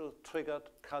potential triggered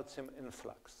calcium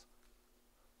influx.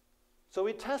 So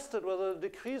we tested whether the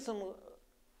decrease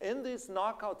in these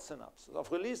knockout synapses,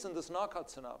 of release in these knockout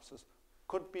synapses,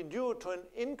 could be due to an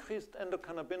increased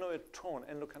endocannabinoid tone,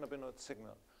 endocannabinoid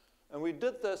signal. And we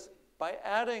did this by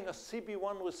adding a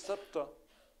CB1 receptor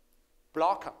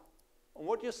blocker. And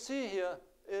what you see here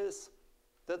is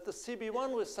that the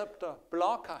CB1 receptor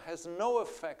blocker has no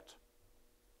effect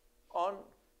on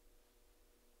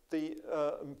the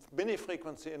mini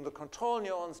frequency in the control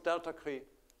neurons, delta Cre,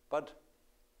 but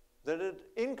that it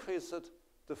increases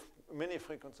the mini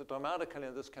frequency dramatically,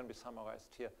 and this can be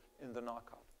summarized here in the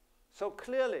knockout. So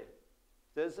clearly,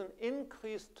 there's an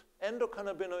increased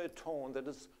endocannabinoid tone that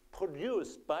is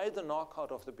produced by the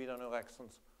knockout of the beta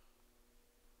neurexins,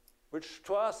 which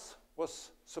to us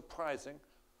was surprising,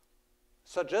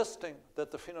 suggesting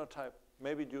that the phenotype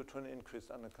may be due to an increased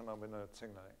endocannabinoid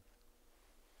signaling.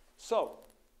 So,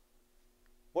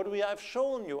 what we have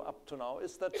shown you up to now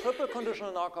is that triple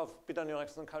conditional knockout of beta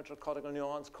neurexin in cultured cortical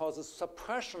neurons causes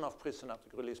suppression of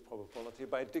presynaptic release probability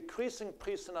by decreasing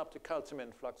presynaptic calcium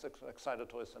influx,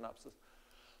 excitatory synapses,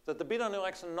 that the beta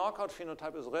neurexin knockout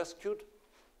phenotype is rescued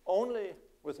only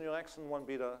with neurexin 1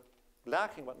 beta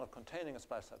lacking but not containing a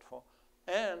splice site 4,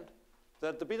 and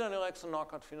that the beta neurexin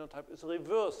knockout phenotype is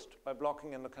reversed by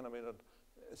blocking endocannabinoid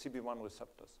CB1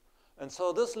 receptors. And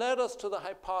so this led us to the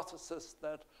hypothesis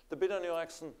that the beta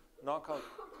neurexin knockout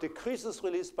decreases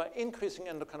release by increasing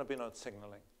endocannabinoid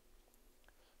signaling.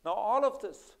 Now, all of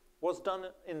this was done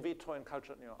in vitro in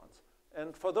cultured neurons.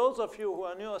 And for those of you who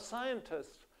are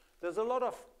neuroscientists, there's a lot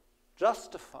of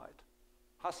justified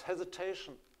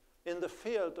hesitation in the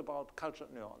field about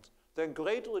cultured neurons. They're a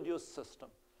great reduced system,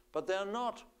 but they're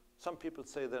not, some people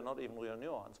say they're not even real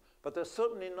neurons, but they're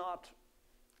certainly not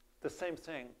the same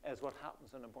thing as what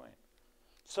happens in the brain.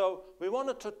 So we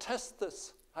wanted to test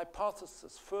this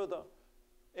hypothesis further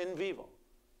in vivo.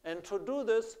 And to do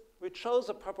this, we chose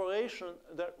a preparation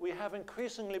that we have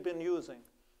increasingly been using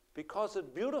because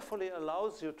it beautifully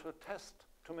allows you to test,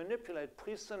 to manipulate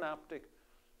presynaptic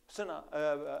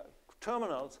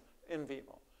terminals in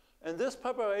vivo. And this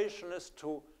preparation is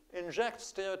to inject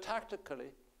stereotactically,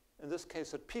 in this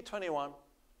case at P21,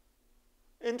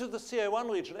 into the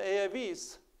CA1 region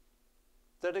AAVs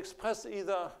that express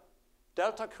either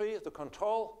delta Cre, the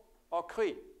control, or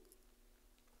Cre.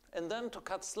 And then to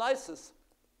cut slices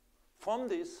from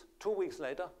these 2 weeks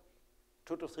later,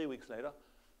 2 to 3 weeks later,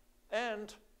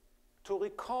 and to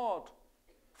record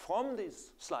from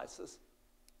these slices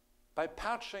by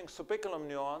patching subiculum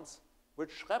neurons,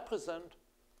 which represent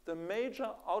the major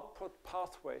output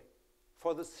pathway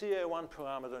for the CA1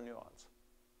 pyramidal neurons.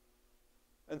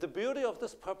 And the beauty of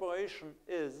this preparation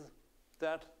is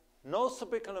that no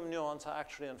subiculum neurons are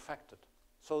actually infected.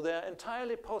 So they're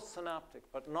entirely postsynaptic,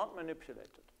 but not manipulated.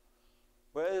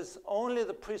 Whereas only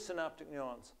the presynaptic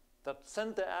neurons that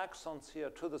send their axons here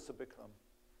to the subiculum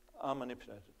are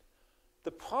manipulated.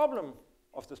 The problem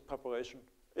of this preparation,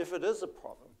 if it is a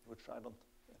problem, which I don't,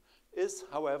 is,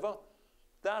 however,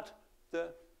 that the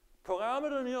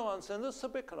pyramidal neurons in the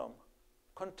subiculum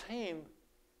contain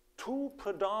two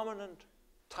predominant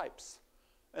types,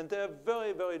 and they're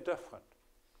very, very different.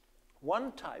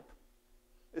 One type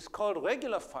is called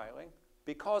regular firing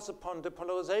because upon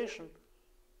depolarization,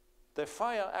 they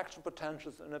fire action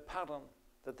potentials in a pattern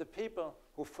that the people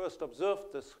who first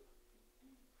observed this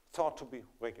thought to be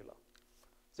regular.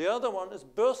 The other one is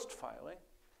burst firing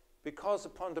because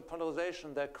upon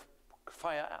depolarization, they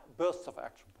fire bursts of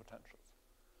action potentials.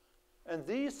 And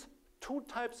these two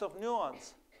types of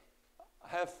neurons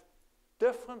have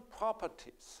different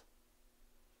properties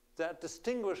that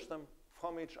distinguish them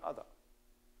from each other.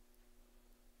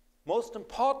 Most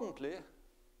importantly,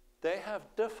 they have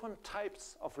different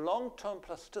types of long-term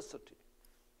plasticity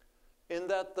in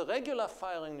that the regular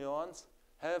firing neurons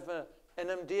have an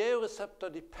NMDA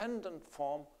receptor-dependent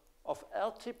form of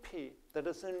LTP that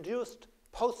is induced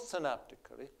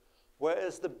postsynaptically,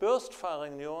 whereas the burst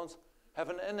firing neurons have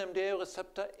an NMDA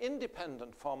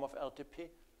receptor-independent form of LTP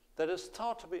that is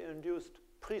thought to be induced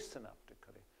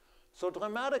presynaptically. So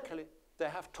dramatically, they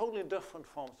have totally different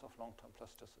forms of long-term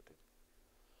plasticity.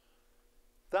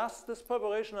 Thus, this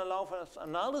preparation allows for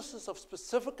analysis of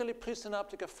specifically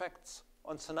presynaptic effects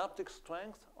on synaptic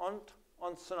strength and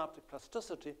on synaptic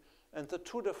plasticity, and the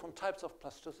two different types of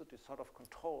plasticity sort of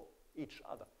control each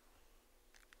other.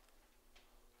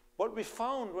 What we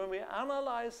found when we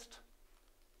analyzed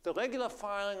the regular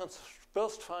firing and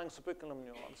burst firing subiculum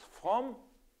neurons from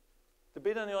the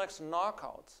beta-neurexin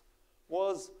knockouts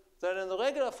was that in the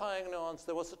regular firing neurons,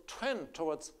 there was a trend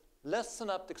towards less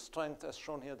synaptic strength, as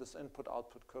shown here, this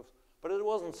input-output curve, but it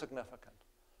wasn't significant.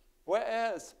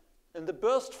 Whereas in the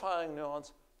burst firing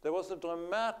neurons, there was a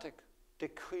dramatic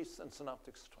decrease in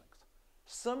synaptic strength,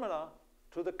 similar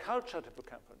to the cultured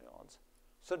hippocampal neurons,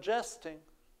 suggesting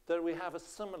that we have a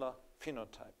similar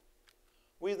phenotype.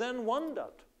 We then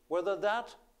wondered whether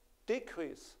that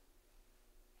decrease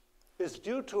is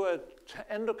due to an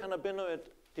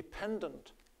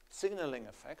endocannabinoid-dependent signaling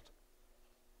effect.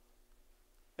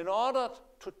 In order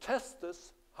to test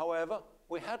this, however,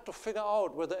 we had to figure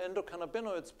out whether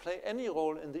endocannabinoids play any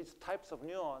role in these types of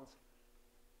neurons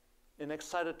in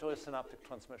excitatory synaptic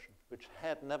transmission, which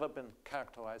had never been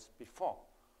characterized before.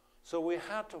 So we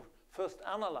had to first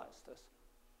analyze this.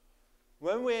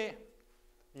 When we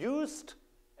used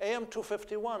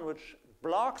AM251, which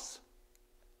blocks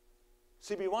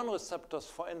CB1 receptors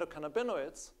for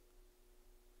endocannabinoids,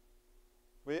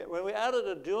 when we added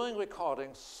it during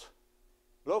recordings,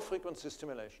 low-frequency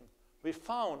stimulation, we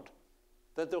found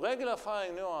that the regular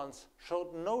firing neurons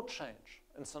showed no change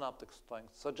in synaptic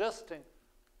strength, suggesting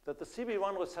that the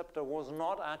CB1 receptor was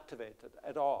not activated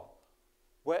at all,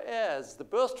 whereas the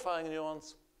burst firing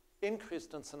neurons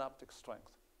increased in synaptic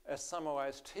strength, as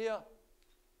summarized here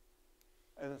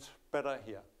and better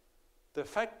here. The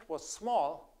effect was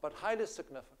small, but highly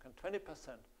significant, 20%,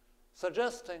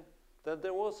 suggesting that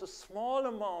there was a small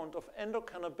amount of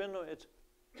endocannabinoid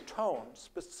tone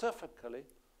specifically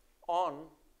on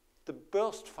the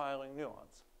burst firing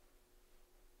neurons.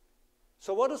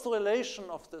 So what is the relation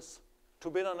of this to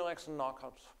beta-neurexin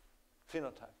knockout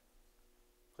phenotype?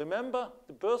 Remember,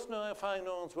 the burst firing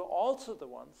neurons were also the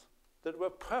ones that were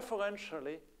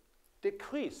preferentially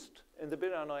decreased in the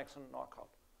beta-neurexin knockout.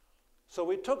 So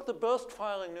we took the burst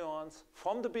firing neurons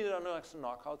from the beta-neurexin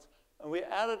knockouts and we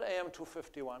added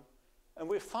AM251, and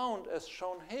we found, as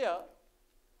shown here,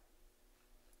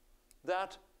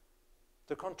 that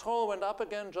the control went up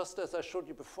again, just as I showed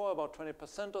you before, about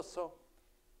 20% or so,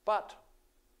 but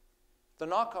the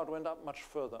knockout went up much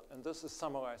further, and this is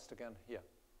summarized again here,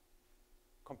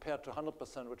 compared to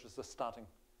 100%, which is the starting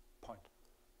point,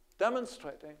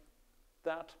 demonstrating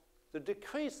that the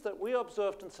decrease that we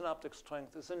observed in synaptic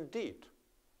strength is indeed,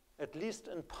 at least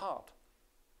in part,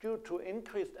 due to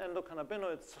increased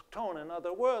endocannabinoid tone. In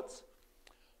other words,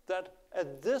 that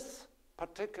at this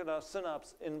particular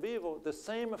synapse in vivo, the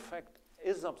same effect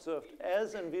is observed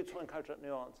as in vitro in cultured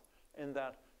neurons, in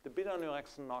that the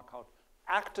beta-neurexin knockout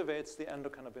activates the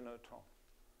endocannabinoid tone.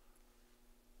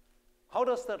 How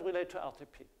does that relate to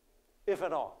LTP, if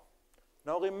at all?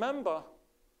 Now remember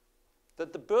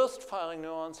that the burst firing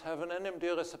neurons have an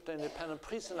NMDA receptor independent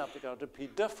presynaptic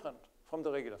LTP different from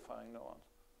the regular firing neurons.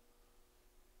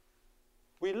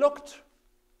 We looked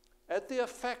at the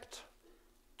effect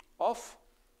of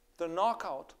the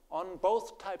knockout on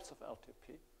both types of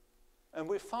LTP, and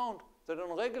we found that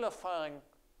in regular firing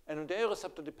NMDA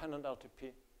receptor dependent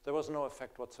LTP, there was no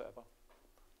effect whatsoever.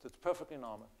 That's perfectly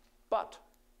normal. But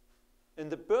in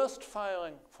the burst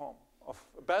firing form of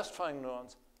burst firing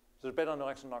neurons, the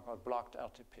beta-neurexin knockout blocked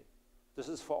LTP. This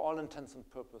is, for all intents and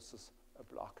purposes, a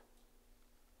block.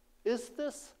 Is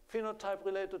this phenotype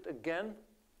related again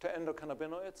to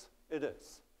endocannabinoids? It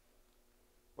is.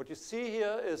 What you see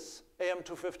here is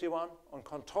AM251 on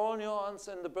control neurons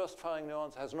in the burst firing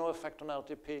neurons, has no effect on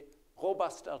LTP,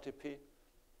 robust LTP.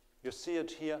 You see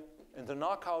it here. In the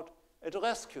knockout, it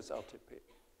rescues LTP.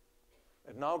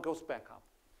 It now goes back up.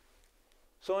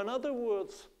 So in other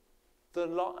words, the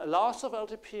loss of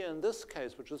LTP in this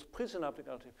case, which is presynaptic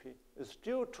LTP, is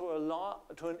due to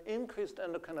an increased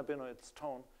endocannabinoids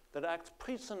tone that acts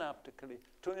presynaptically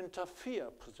to interfere,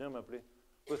 presumably,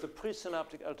 with the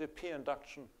presynaptic LTP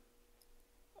induction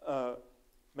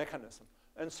mechanism.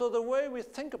 And so the way we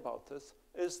think about this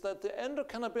is that the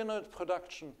endocannabinoid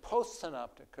production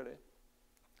postsynaptically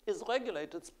is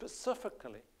regulated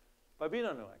specifically by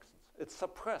beta-neurexins. It's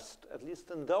suppressed, at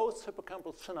least in those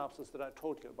hippocampal synapses that I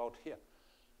told you about here.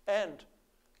 And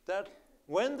that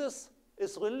when this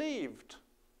is relieved,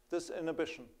 this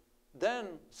inhibition, then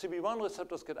CB1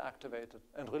 receptors get activated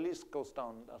and release goes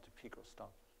down and LTP goes down.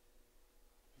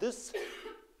 This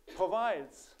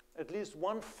provides at least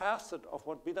one facet of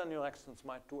what beta-neurexins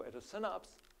might do at a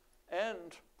synapse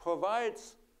and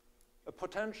provides a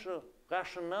potential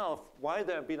rationale why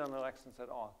there are beta neurexins at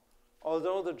all,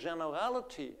 although the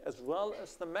generality as well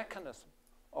as the mechanism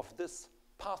of this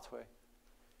pathway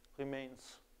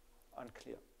remains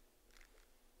unclear.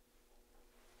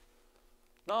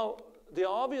 Now, the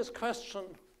obvious question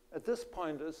at this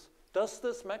point is, does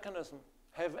this mechanism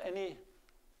have any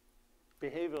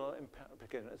behavioral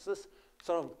implication? Is this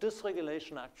sort of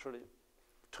dysregulation actually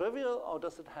trivial, or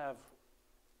does it have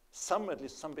at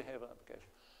least some behavioral application?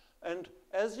 And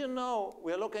as you know,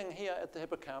 we're looking here at the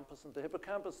hippocampus, and the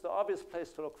hippocampus is the obvious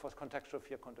place to look for contextual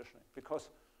fear conditioning, because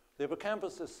the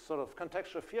hippocampus is sort of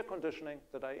contextual fear conditioning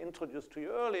that I introduced to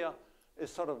you earlier, is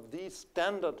sort of the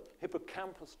standard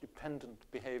hippocampus-dependent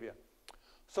behavior.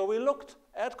 So we looked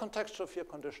at contextual fear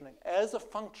conditioning as a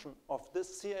function of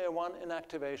this CA1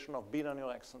 inactivation of beta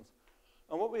neurexins.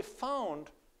 And what we found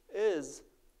is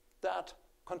that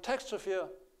contextual fear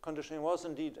conditioning was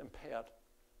indeed impaired.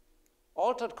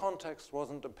 Altered context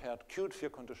wasn't impaired. Cued fear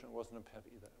conditioning wasn't impaired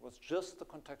either. It was just the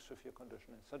contextual fear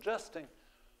conditioning, suggesting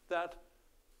that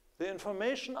the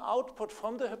information output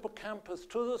from the hippocampus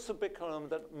to the subiculum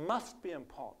that must be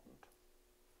important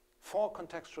for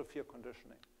contextual fear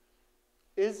conditioning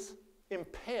is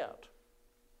impaired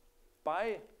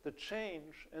by the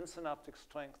change in synaptic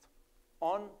strength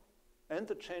and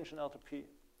the change in LTP,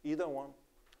 either one,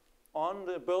 on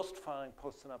the burst-firing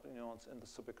postsynaptic neurons in the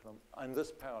subiculum in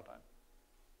this paradigm.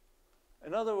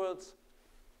 In other words,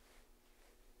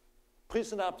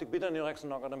 presynaptic beta neurexin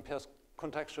knockout impairs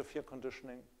contextual fear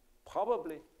conditioning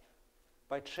probably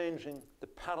by changing the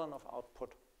pattern of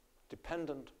output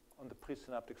dependent on the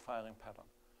presynaptic firing pattern.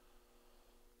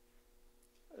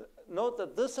 Note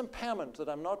that this impairment that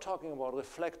I'm now talking about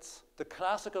reflects the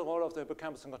classical role of the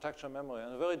hippocampus in contextual memory,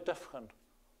 and very different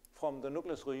from the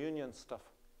nucleus reunion stuff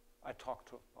I talked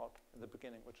about in the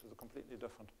beginning, which is a completely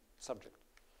different subject.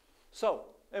 So,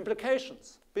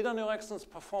 implications. Beta neurexins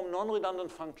perform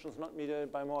non-redundant functions not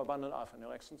mediated by more abundant alpha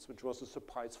neurexins, which was a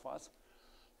surprise for us.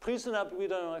 Presynaptic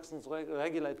beta neurexins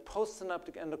regulate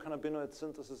postsynaptic endocannabinoid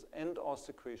synthesis and/or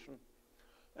secretion.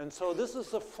 And so this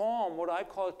is a form, what I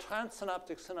call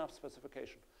transsynaptic synapse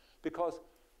specification, because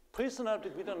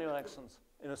presynaptic beta neurexins,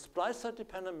 in a splice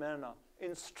site-dependent manner,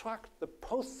 instruct the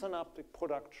postsynaptic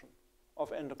production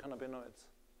of endocannabinoids.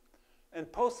 And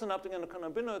postsynaptic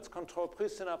endocannabinoids control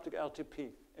presynaptic LTP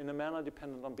in a manner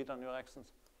dependent on beta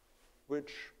neurexins,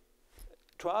 which,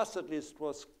 to us at least,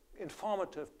 was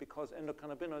informative because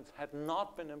endocannabinoids had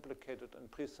not been implicated in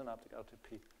presynaptic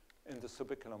LTP in the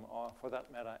subiculum, or for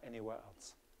that matter, anywhere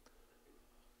else.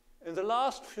 In the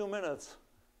last few minutes,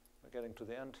 we're getting to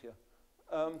the end here,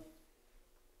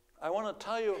 I want to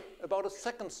tell you about a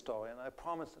second story, and I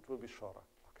promise it will be shorter.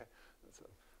 Okay?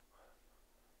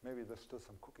 Maybe there's still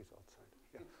some cookies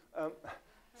outside.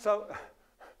 Yeah.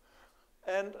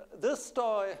 And this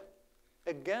story,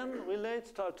 again, relates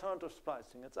to alternative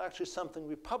splicing. It's actually something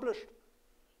we published,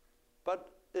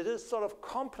 but it is sort of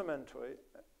complementary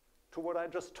to what I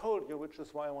just told you, which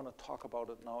is why I want to talk about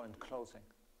it now in closing.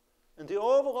 And the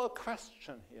overall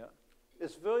question here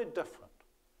is very different.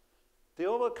 The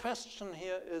overall question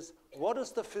here is, what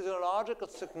is the physiological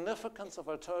significance of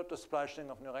alternative splicing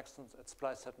of neurexins at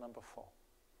splice site number 4?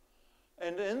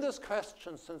 And in this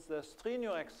question, since there's 3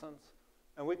 neurexins,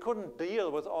 and we couldn't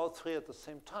deal with all 3 at the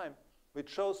same time, we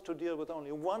chose to deal with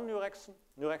only one neurexin,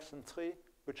 neurexin 3,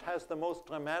 which has the most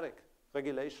dramatic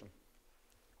regulation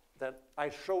that I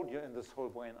showed you in this whole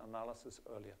brain analysis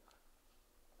earlier.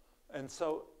 And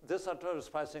so this alternative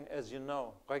splicing, as you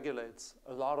know, regulates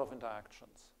a lot of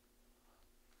interactions.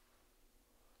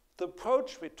 The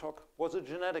approach we took was a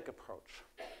genetic approach.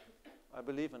 I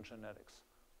believe in genetics.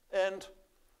 And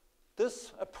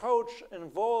this approach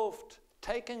involved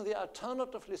taking the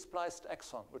alternatively spliced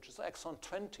exon, which is exon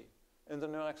 20 in the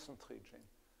neurexin 3 gene,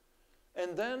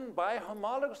 and then by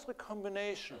homologous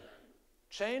recombination,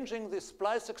 changing the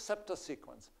splice acceptor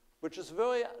sequence, which is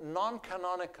very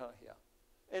non-canonical here,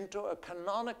 into a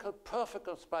canonical perfect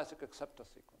splice acceptor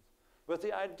sequence, with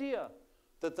the idea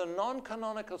that the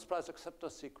non-canonical splice acceptor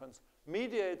sequence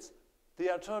mediates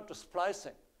the alternative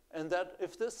splicing, and that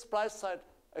if this splice site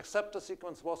acceptor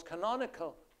sequence was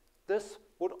canonical, this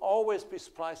would always be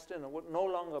spliced in and would no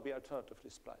longer be alternatively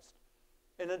spliced.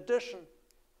 In addition,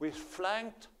 we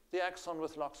flanked the exon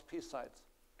with LOXP sites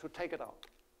to take it out.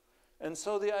 And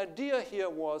so the idea here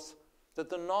was that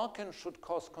the knock-in should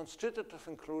cause constitutive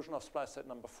inclusion of splice site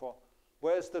number 4,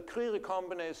 whereas the Cre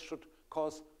recombinase should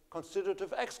cause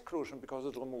constitutive exclusion because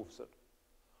it removes it.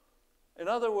 In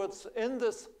other words, in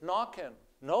this knock-in,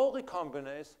 no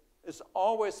recombinase is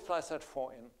always splice site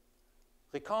 4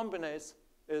 in. Recombinase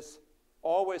is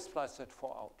always splice site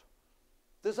 4 out.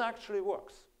 This actually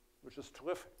works. which is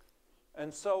terrific.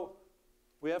 And so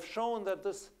we have shown that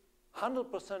this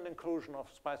 100% inclusion of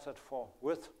splice 4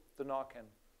 with the knock-in,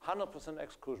 100%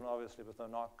 exclusion, obviously, with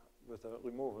the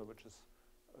removal, which is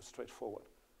straightforward.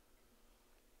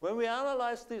 When we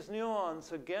analyze these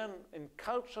neurons, again, in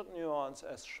cultured neurons,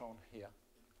 as shown here,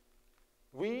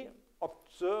 we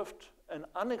observed an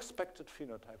unexpected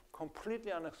phenotype,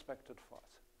 completely unexpected for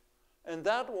us. And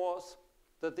that was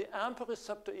that the AMPA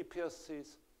receptor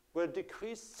EPSCs were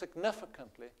decreased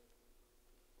significantly,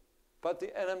 but the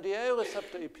NMDA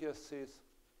receptor EPSCs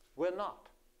were not.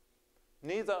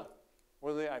 Neither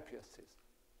were the iPSCs.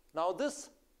 Now, this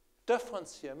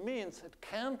difference here means it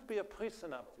can't be a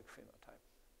presynaptic phenotype,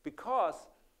 because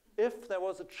if there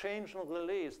was a change in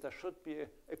release, there should be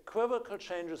equivocal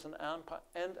changes in AMPA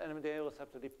and NMDA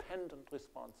receptor-dependent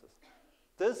responses.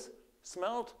 This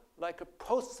smelled like a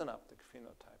postsynaptic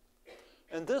phenotype.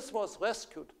 And this was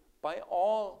rescued by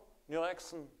all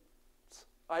Neurexin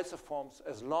isoforms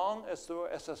as long as they were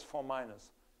SS4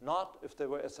 minus, not if they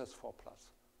were SS4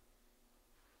 plus.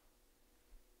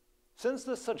 Since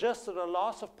this suggested a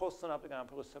loss of postsynaptic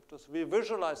AMPA receptors, we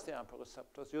visualized the AMPA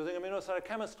receptors using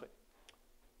immunocytochemistry.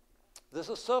 This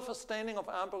is surface staining of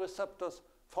AMPA receptors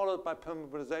followed by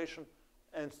permeabilization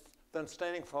and then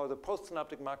staining for the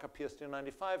postsynaptic marker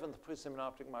PSD95 and the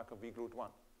presynaptic marker VGLUT1.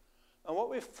 And what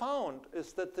we found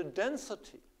is that the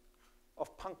density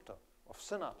of puncta, of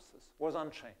synapses, was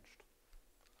unchanged.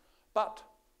 But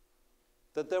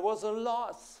that there was a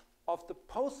loss of the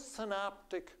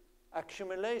postsynaptic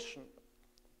accumulation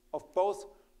of both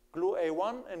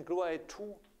GLUA1 and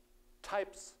GLUA2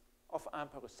 types of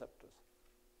AMPA receptors,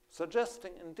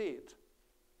 suggesting indeed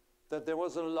that there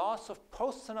was a loss of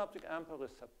postsynaptic AMPA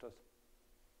receptors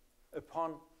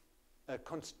upon a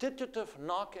constitutive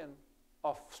knock-in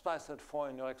of splice 4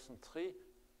 in Neurexin 3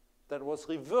 that was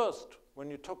reversed when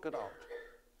you took it out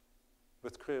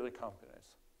with clear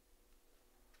recombinase.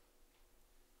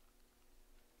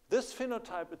 This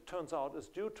phenotype, it turns out, is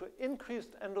due to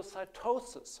increased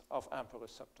endocytosis of AMPA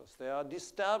receptors. They are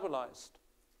destabilized.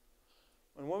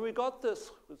 And when we got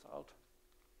this result,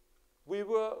 we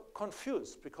were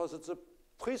confused because it's a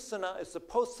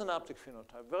postsynaptic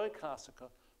phenotype, very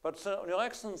classical, but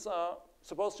neurexins are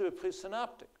supposed to be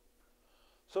presynaptic.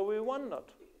 So we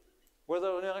wondered whether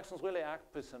neurexins really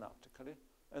act presynaptically.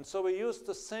 And so we used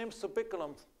the same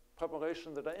subiculum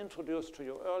preparation that I introduced to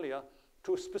you earlier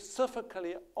to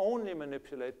specifically only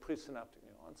manipulate presynaptic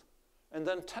neurons and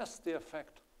then test the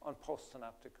effect on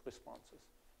postsynaptic responses.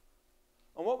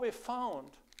 And what we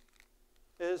found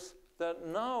is that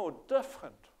now,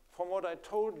 different from what I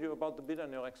told you about the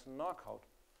beta-neurexin knockout,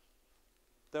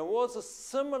 there was a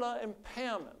similar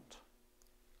impairment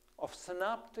of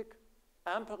synaptic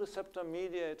AMPA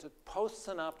receptor-mediated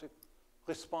postsynaptic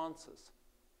responses,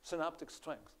 synaptic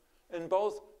strength, in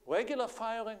both regular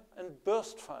firing and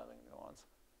burst firing neurons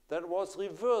that was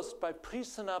reversed by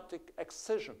presynaptic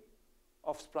excision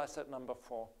of splicet number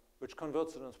 4, which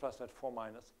converts it in splicet 4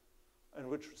 minus, and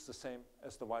which is the same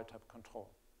as the wild-type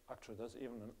control. Actually, there's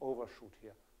even an overshoot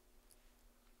here.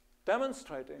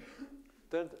 Demonstrating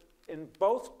that in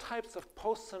both types of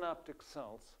postsynaptic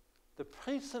cells, the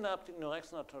presynaptic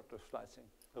neurexin alternative splicing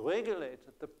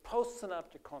regulated the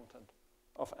postsynaptic content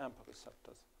of AMPA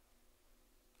receptors.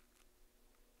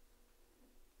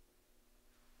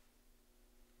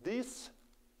 These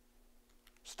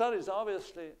studies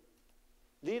obviously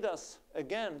lead us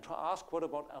again to ask, what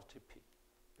about LTP?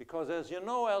 Because as you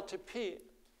know, LTP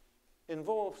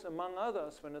involves, among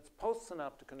others, when it's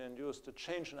postsynaptically induced, a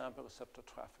change in AMPA receptor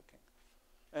trafficking.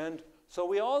 And so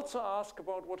we also ask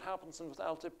about what happens with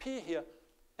LTP here.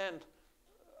 And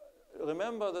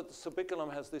remember that the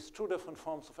subiculum has these two different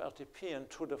forms of LTP and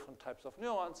two different types of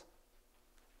neurons.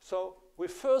 So we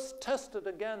first tested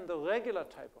again the regular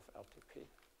type of LTP.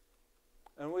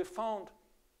 And we found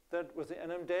that with the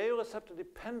NMDA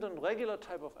receptor-dependent regular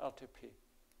type of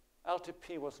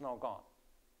LTP was now gone.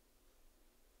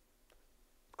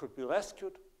 It could be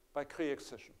rescued by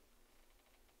Cre-excision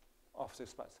of the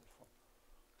splicing form.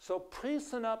 So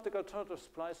presynaptic alternative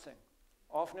splicing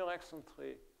of Neurexin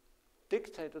 3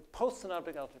 dictated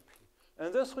postsynaptic LTP.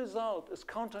 And this result is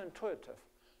counterintuitive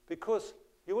because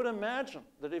you would imagine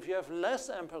that if you have less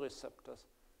AMPA receptors,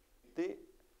 the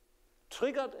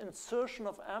triggered insertion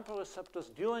of AMPA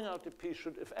receptors during LTP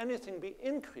should, if anything, be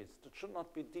increased. It should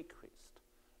not be decreased.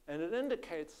 And it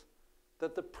indicates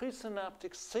that the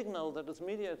presynaptic signal that is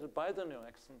mediated by the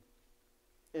neurexin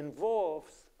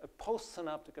involves a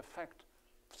postsynaptic effect,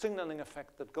 signaling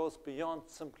effect that goes beyond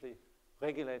simply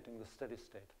regulating the steady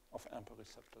state of AMPA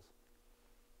receptors.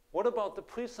 What about the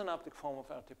presynaptic form of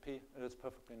LTP? It is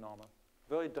perfectly normal,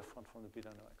 very different from the beta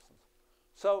neurexins.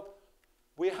 So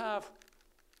we have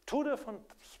two different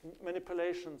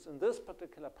manipulations in this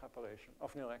particular preparation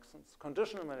of neurexins,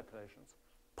 conditional manipulations,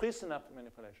 presynaptic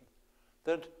manipulations,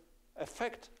 that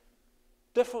affect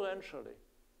differentially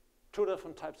two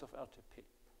different types of LTP,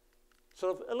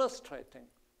 sort of illustrating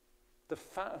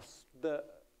the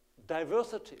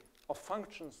diversity of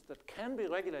functions that can be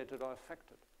regulated or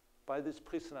affected by these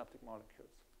presynaptic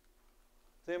molecules.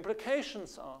 The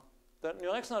implications are that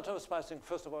neurexin alternative splicing,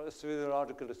 first of all, is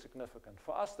physiologically significant.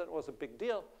 For us, that was a big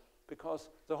deal because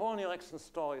the whole neurexin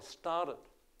story started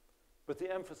with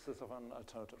the emphasis of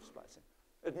alternative splicing.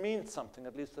 It means something,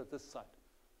 at least at this site.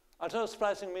 Alternative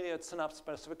splicing mediates synapse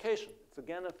specification. It's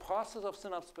again a process of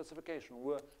synapse specification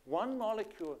where one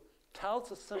molecule tells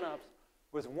the synapse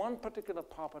with one particular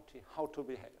property how to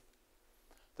behave.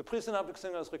 The presynaptic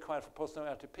signal is required for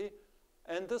posterior RTP,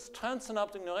 and this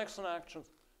transsynaptic neurexin action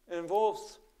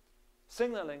involves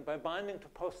signaling by binding to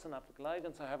postsynaptic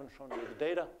ligands. I haven't shown you the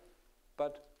data,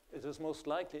 but it is most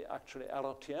likely actually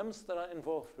LRTMs that are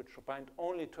involved, which bind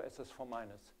only to SS4-,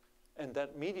 and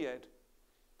that mediate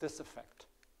this effect.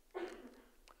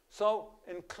 So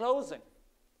in closing,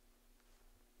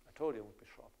 I told you it would be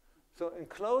short. So in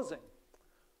closing,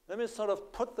 let me sort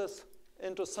of put this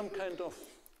into some kind of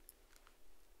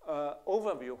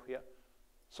overview here.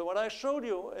 So what I showed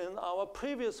you in our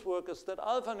previous work is that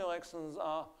alpha neurexins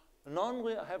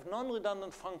have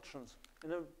non-redundant functions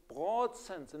in a broad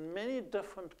sense in many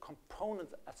different component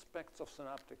aspects of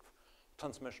synaptic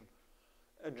transmission.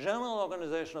 A general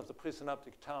organization of the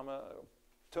presynaptic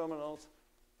terminals,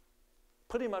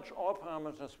 pretty much all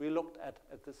parameters we looked at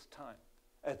this time,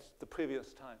 at the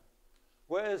previous time.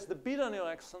 Whereas the beta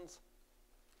neurexins,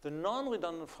 the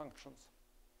non-redundant functions,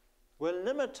 were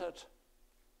limited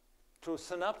to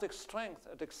synaptic strength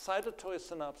at excitatory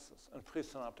synapses and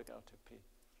presynaptic RTP,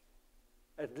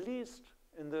 at least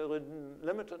in the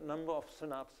limited number of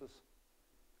synapses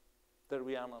that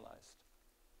we analyzed.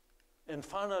 And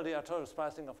finally, alternative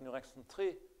splicing of neurexin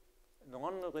 3,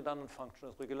 non-redundant function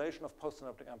is regulation of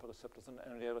postsynaptic AMPA receptors and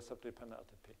NMDA receptor-dependent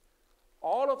RTP.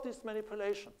 All of these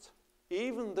manipulations,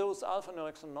 even those alpha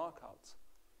neurexin knockouts,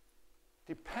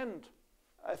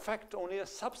 affect only a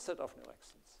subset of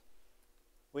neurexins.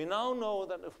 We now know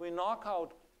that if we knock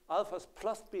out alphas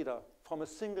plus beta from a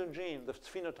single gene, the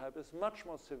phenotype is much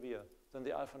more severe than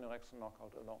the alpha neurexin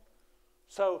knockout alone.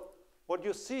 So what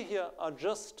you see here are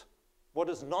just what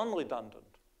is non-redundant.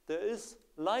 There is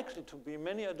likely to be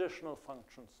many additional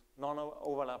functions,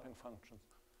 non-overlapping functions,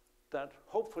 that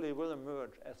hopefully will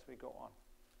emerge as we go on.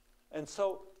 And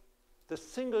so the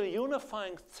single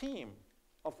unifying theme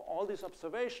of all these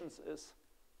observations is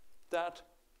that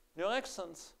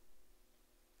neurexins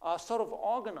are sort of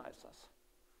organizers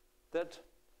that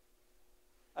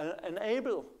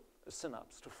enable a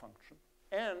synapse to function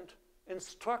and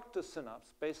instruct the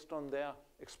synapse based on their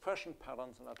expression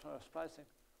patterns and alternative splicing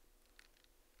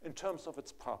in terms of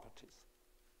its properties.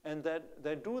 And that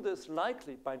they do this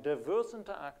likely by diverse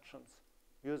interactions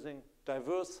using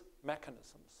diverse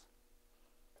mechanisms.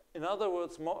 In other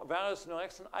words, various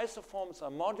neurexin isoforms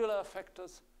are modular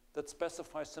effectors that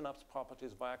specify synapse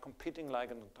properties via competing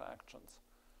ligand interactions.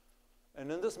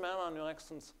 And in this manner,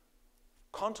 neurexins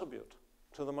contribute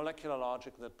to the molecular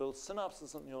logic that builds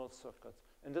synapses and neural circuits.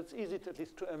 And it's easy to, at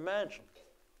least to imagine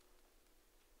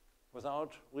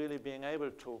without really being able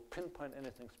to pinpoint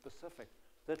anything specific,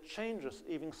 that changes,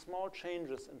 even small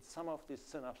changes in some of these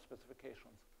synapse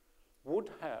specifications, would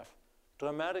have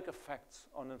dramatic effects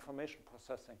on information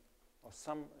processing or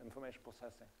some information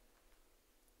processing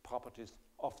properties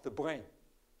of the brain.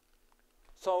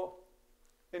 So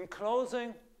in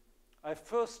closing, I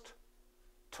first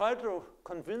try to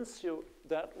convince you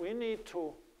that we need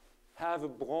to have a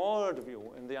broad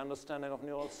view in the understanding of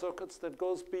neural circuits that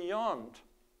goes beyond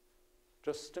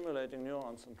just stimulating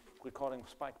neurons and recording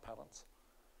spike patterns.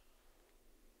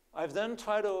 I've then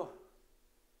tried to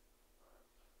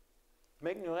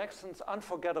make neurexins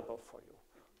unforgettable for you,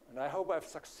 and I hope I've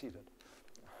succeeded.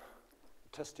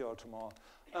 I'll test you all tomorrow.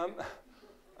 And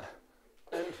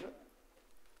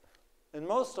in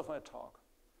most of my talk,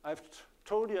 I've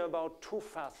told you about two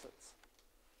facets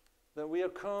that we are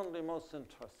currently most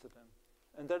interested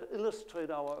in, and that illustrate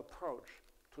our approach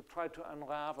to try to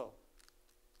unravel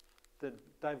the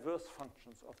diverse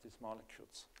functions of these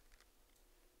molecules.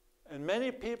 And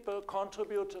many people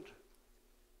contributed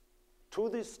to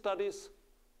these studies.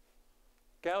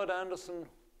 Garrett Anderson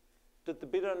did the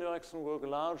beta neurexin work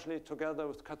largely together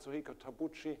with Katsuhiko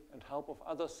Tabuchi and help of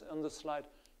others on this slide,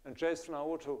 and Jason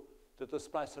Aoto did the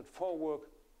SpliceNet4 work.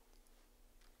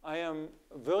 I am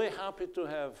very happy to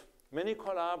have many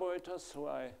collaborators who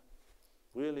I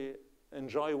really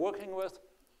enjoy working with.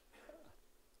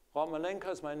 Rob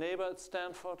Malenka is my neighbor at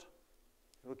Stanford.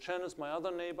 Yu Chen is my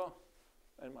other neighbor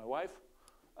and my wife.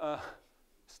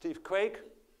 Steve Quake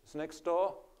is next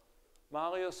door.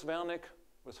 Marius Wernick,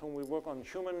 with whom we work on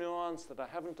human neurons that I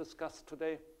haven't discussed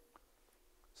today,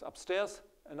 is upstairs.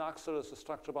 And Axel is a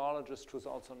structural biologist who's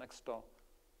also next door.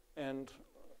 And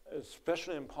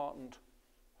especially important,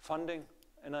 funding.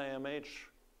 NIMH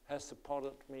has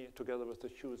supported me together with the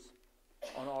Hughes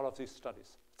on all of these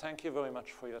studies. Thank you very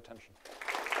much for your attention.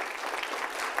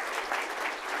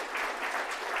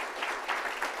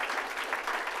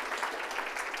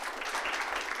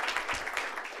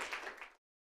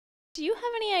 Do you have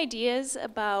any ideas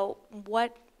about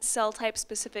what cell type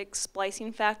specific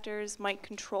splicing factors might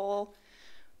control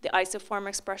the isoform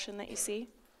expression that you see?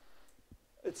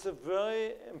 It's a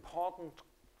very important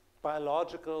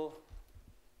biological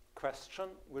question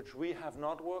which we have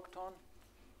not worked on.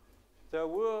 There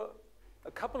were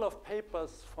a couple of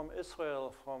papers from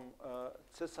Israel, from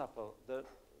Sudhof, that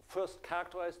first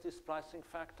characterized these splicing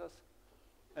factors.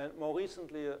 And more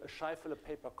recently, a Scheifele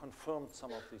paper confirmed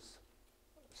some of these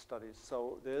studies.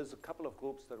 So there's a couple of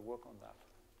groups that work on that.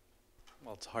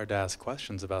 Well, it's hard to ask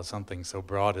questions about something so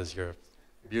broad as your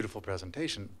beautiful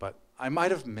presentation, but I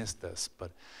might have missed this,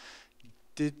 but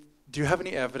do you have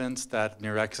any evidence that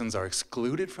neurexins are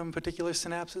excluded from particular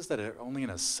synapses, that are only in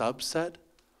a subset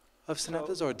of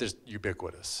synapses, or just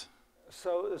ubiquitous?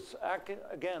 So it's,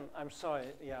 again, I'm sorry,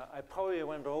 yeah, I probably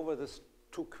went over this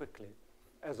too quickly,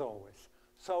 as always.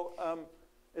 So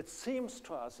it seems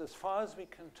to us, as far as we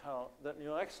can tell, that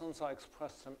neurexins are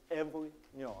expressed in every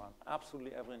neuron,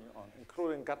 absolutely every neuron,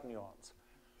 including gut neurons.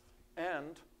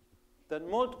 And that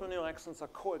multiple neurexins are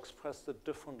co-expressed at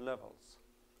different levels.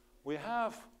 We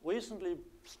have recently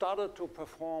started to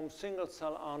perform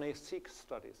single-cell RNA-seq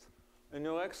studies. And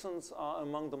neurexins are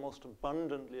among the most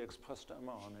abundantly expressed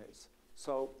mRNAs.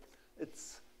 So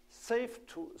it's safe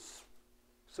to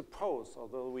suppose,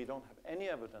 although we don't have any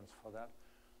evidence for that,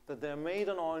 that they're made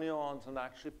in all neurons and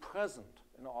actually present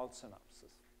in all synapses.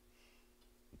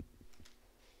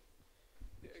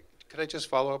 Could I just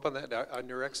follow up on that? Are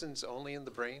neurexins only in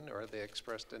the brain, or are they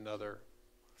expressed in other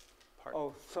parts?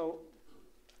 Oh, so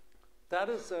that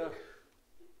is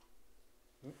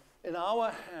in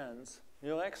our hands,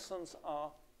 neurexins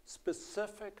are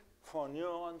specific for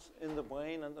neurons in the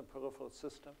brain and the peripheral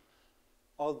system,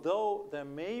 although there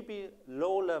may be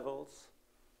low levels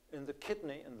in the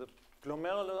kidney, in the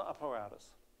glomerular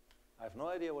apparatus. I have no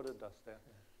idea what it does there,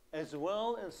 as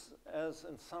well as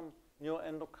in some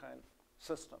neuroendocrine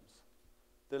systems.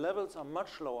 The levels are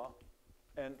much lower,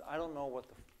 and I don't know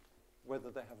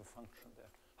whether they have a function there.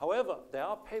 However, there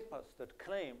are papers that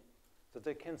claim that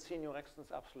they can see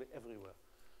neurexins absolutely everywhere.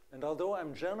 And although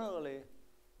I'm generally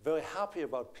very happy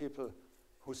about people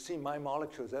who see my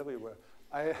molecules everywhere,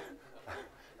 I'm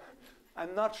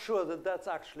not sure that that's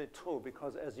actually true,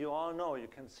 because as you all know, you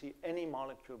can see any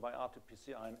molecule by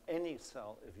RT-PCR in any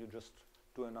cell if you just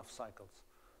do enough cycles.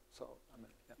 So, I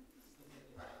mean, yeah.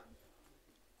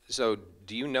 So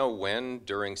do you know when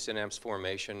during synapse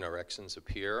formation neurexins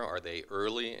appear? Are they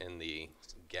early in the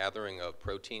gathering of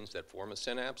proteins that form a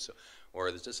synapse, or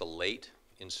is this a late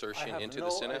insertion into the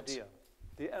synapse? I have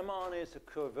no idea. The mRNAs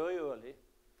occur very early.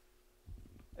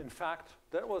 In fact,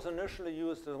 that was initially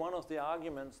used as one of the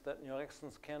arguments that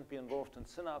neurexins can't be involved in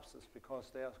synapses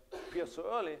because they appear so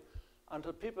early,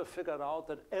 until people figured out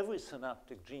that every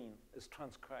synaptic gene is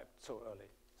transcribed so early.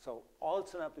 So all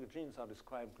synaptic genes are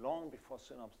described long before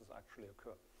synapses actually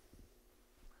occur.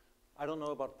 I don't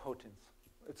know about proteins.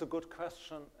 It's a good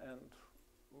question, and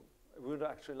we would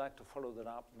actually like to follow that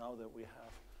up now that we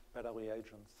have better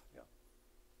reagents. Yeah.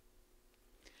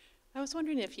 I was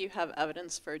wondering if you have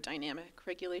evidence for dynamic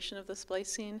regulation of the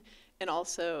splicing, and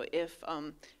also if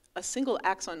a single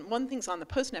axon, one thing's on the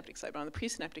postsynaptic side, but on the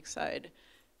presynaptic side,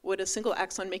 would a single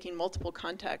axon making multiple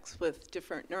contacts with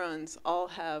different neurons all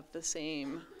have the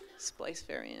same splice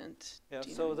variant? Yeah,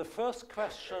 so the first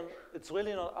question, it's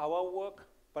really not our work,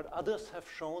 but others have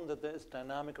shown that there is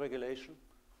dynamic regulation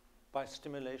by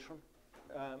stimulation.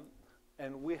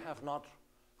 And we have not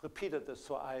repeated this,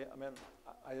 so I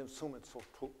assume it's so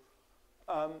true.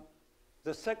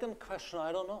 The second question,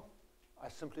 I don't know. I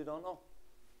simply don't know.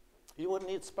 You would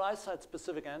need splice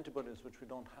site-specific antibodies, which we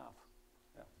don't have.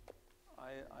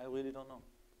 I really don't know.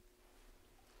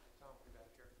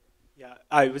 Yeah,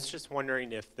 I was just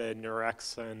wondering if the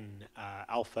neurexin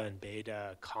alpha and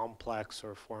beta complex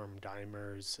or form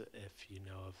dimers, if you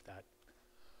know if that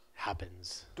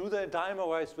happens. Do they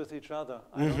dimerize with each other?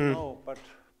 I don't know, but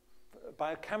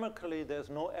biochemically there's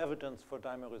no evidence for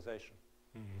dimerization.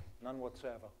 None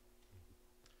whatsoever.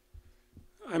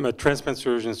 I'm a transplant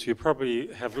surgeon, so you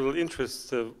probably have little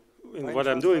interest in what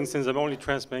I'm doing, since I'm only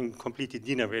transplanting completely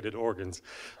denervated organs.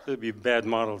 There'd be bad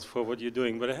models for what you're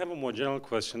doing. But I have a more general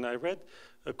question. I read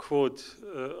a quote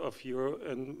of yours,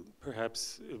 and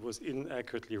perhaps it was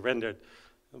inaccurately rendered.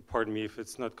 Pardon me if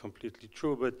it's not completely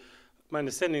true, but my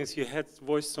understanding is you had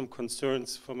voiced some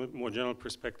concerns from a more general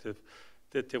perspective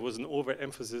that there was an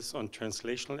overemphasis on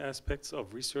translational aspects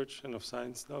of research and of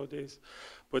science nowadays.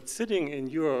 But sitting in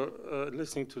your,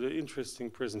 listening to the interesting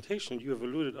presentation, you have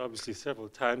alluded obviously several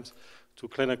times to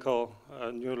clinical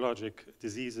neurologic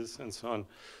diseases and so on.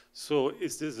 So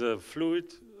is this a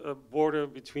fluid border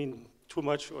between too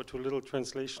much or too little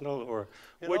translational, or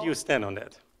where do you stand on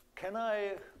that? Can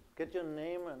I get your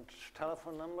name and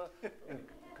telephone number?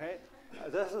 Okay.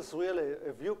 This is really,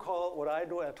 if you call what I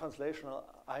do a translational,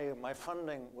 my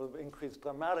funding will increase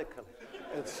dramatically.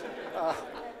 It's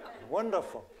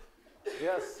wonderful.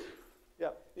 Yes.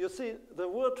 Yeah. You see, the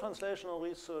word translational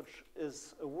research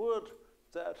is a word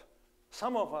that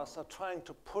some of us are trying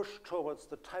to push towards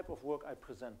the type of work I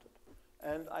presented.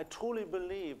 And I truly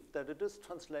believe that it is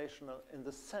translational in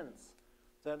the sense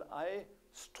that I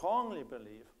strongly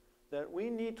believe that we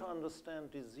need to understand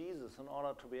diseases in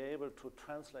order to be able to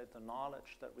translate the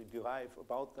knowledge that we derive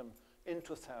about them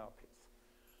into therapies.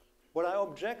 What I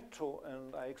object to,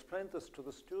 and I explained this to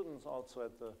the students also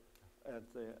at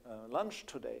the lunch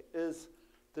today, is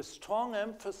the strong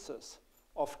emphasis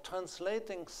of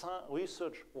translating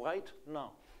research right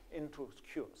now into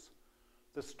cures.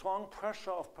 The strong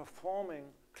pressure of performing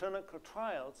clinical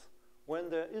trials when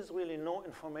there is really no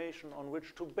information on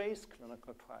which to base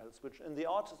clinical trials, which in the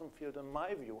autism field, in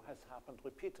my view, has happened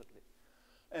repeatedly.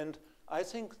 And I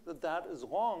think that that is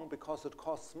wrong because it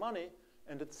costs money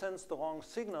and it sends the wrong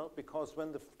signal, because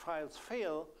when the trials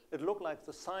fail, it looks like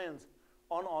the science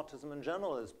on autism in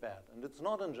general is bad. And it's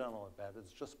not in general bad,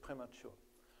 it's just premature.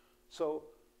 So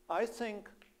I think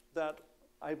that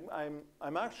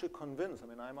I'm actually convinced, I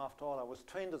mean, after all, I was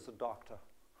trained as a doctor,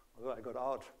 although I got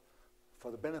out for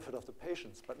the benefit of the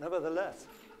patients, but nevertheless,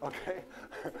 okay,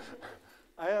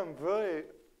 I am very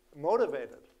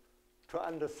motivated to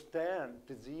understand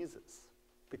diseases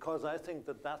because I think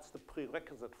that that's the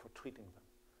prerequisite for treating them.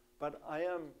 But I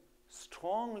am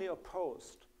strongly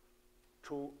opposed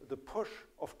to the push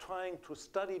of trying to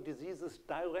study diseases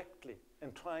directly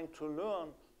and trying to learn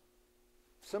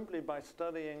simply by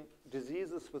studying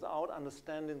diseases without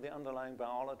understanding the underlying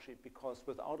biology, because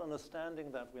without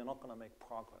understanding that, we're not going to make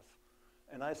progress.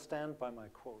 And I stand by my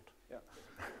quote. Yeah.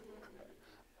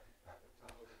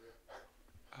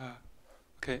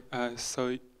 Okay.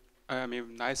 So, I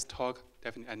mean, nice talk,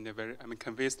 definitely, and very. I'm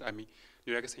convinced. I mean,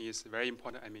 Neurexin is very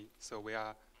important. I mean, so we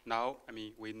are now. I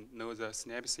mean, we know the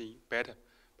synapse better.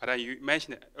 But you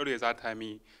mentioned earlier that I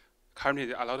mean,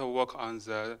 currently a lot of work on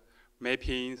the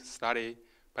mapping study.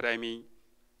 But I mean,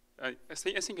 I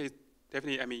think it's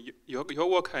definitely. I mean, your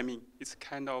work. I mean, it's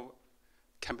kind of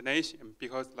combination,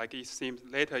 because like it seems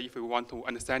later if we want to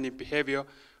understand behavior,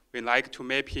 we like to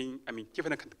mapping, I mean,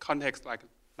 different context, like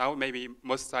now maybe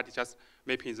most studies just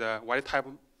mapping the wild type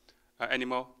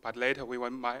animal, but later we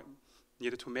might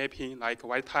need to mapping like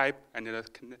wild type and the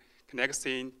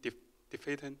connexin,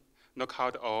 defeated,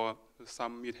 knockout, or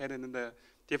some mutated in the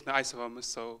different isoforms.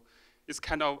 So it's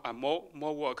kind of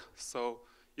more work. So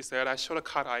is there a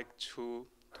shortcut like to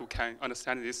can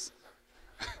understand this?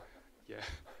 Yeah.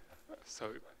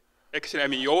 So actually, I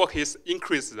mean, your work is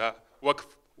increase the work,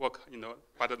 you know,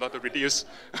 but not reduce.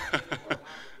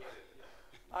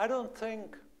 I don't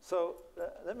think so.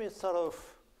 Let me sort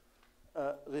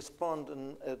of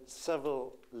respond at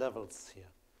several levels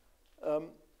here.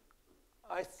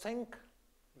 I think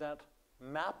that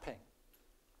mapping,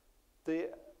 the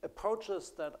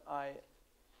approaches that I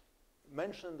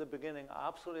mentioned in the beginning, are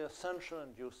absolutely essential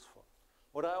and useful.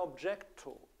 What I object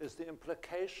to is the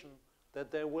implication that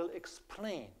they will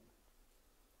explain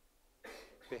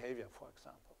behavior, for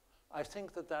example. I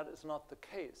think that that is not the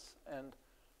case, and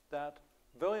that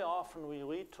very often we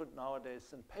read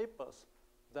nowadays in papers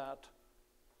that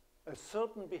a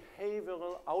certain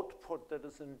behavioral output that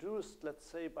is induced, let's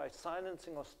say, by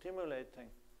silencing or stimulating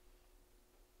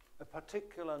a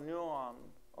particular neuron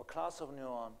or class of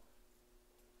neuron,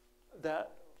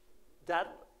 that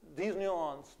these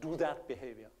neurons do that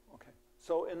behavior. Okay.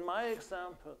 So in my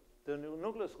example, the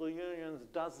nucleus reunions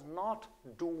does not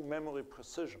do memory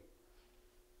precision.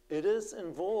 It is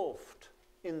involved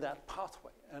in that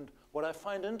pathway. And what I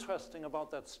find interesting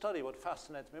about that study, what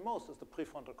fascinates me most, is the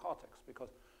prefrontal cortex, because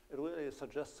it really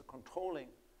suggests the controlling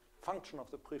function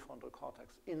of the prefrontal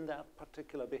cortex in that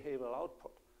particular behavioral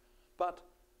output. But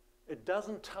it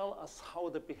doesn't tell us how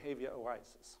the behavior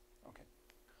arises. Okay.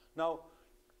 Now,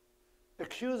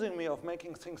 accusing me of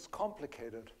making things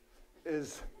complicated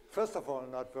is, first of all,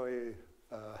 not very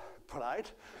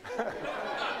polite.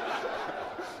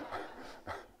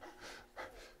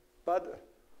 But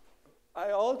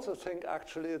I also think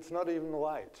actually it's not even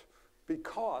right,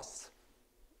 because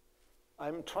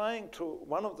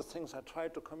one of the things I try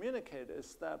to communicate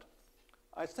is that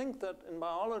I think that in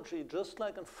biology, just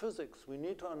like in physics, we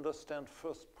need to understand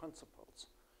first principles.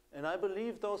 And I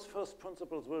believe those first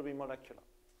principles will be molecular.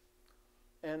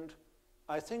 And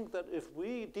I think that if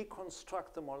we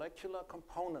deconstruct the molecular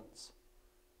components,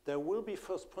 there will be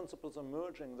first principles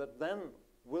emerging that then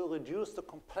will reduce the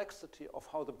complexity of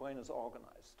how the brain is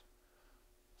organized.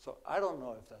 So I don't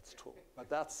know if that's true, but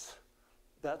that's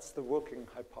the working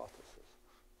hypothesis.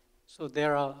 So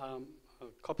there are a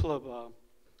couple of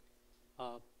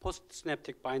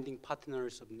postsynaptic binding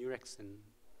partners of Neurexin.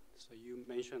 So you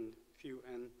mentioned a few,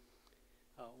 and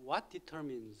what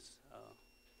determines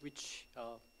which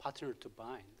partner to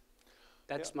bind?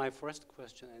 That's my first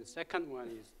question. And second one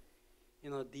is,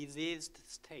 in a diseased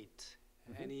state,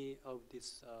 any of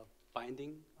this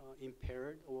binding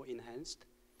impaired or enhanced?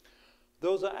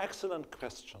 Those are excellent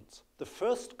questions. The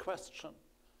first question,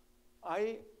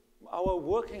 our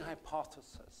working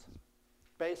hypothesis,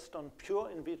 based on pure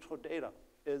in vitro data,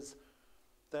 is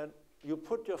that you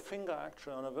put your finger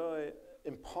actually on a very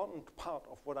important part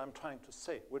of what I'm trying to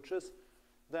say, which is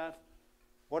that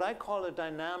what I call a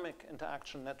dynamic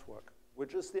interaction network,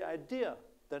 which is the idea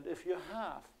that if you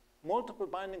have multiple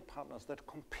binding partners that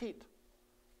compete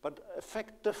but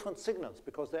affect different signals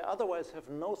because they otherwise have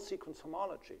no sequence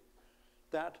homology,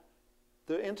 that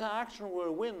the interaction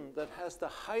will win that has the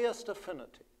highest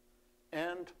affinity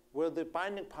and where the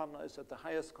binding partner is at the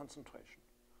highest concentration.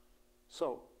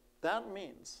 So that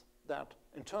means that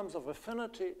in terms of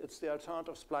affinity, it's the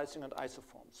alternative splicing and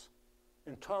isoforms.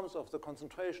 In terms of the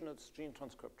concentration, it's gene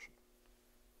transcription.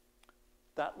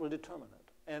 That will determine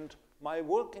it. And my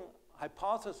working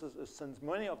hypothesis is, since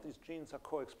many of these genes are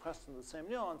co-expressed in the same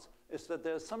neurons, is that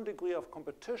there's some degree of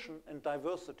competition and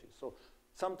diversity. So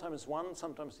sometimes one,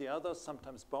 sometimes the other,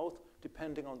 sometimes both,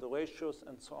 depending on the ratios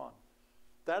and so on.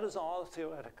 That is all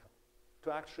theoretical.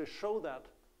 To actually show that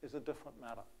is a different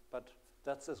matter, but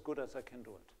that's as good as I can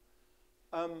do it.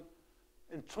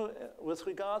 With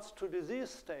regards to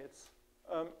disease states,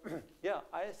 yeah,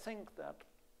 I think that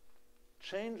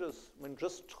changes, when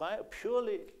just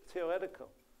purely theoretical,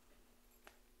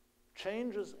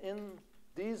 changes in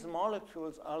these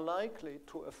molecules are likely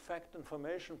to affect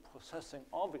information processing,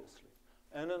 obviously.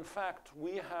 And in fact,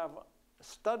 we have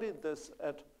studied this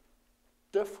at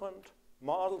different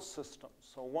model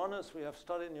systems. So one is we have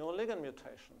studied neuroligand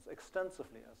mutations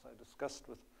extensively, as I discussed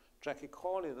with Jackie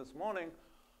Crawley this morning,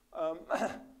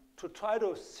 to try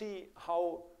to see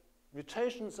how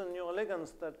mutations in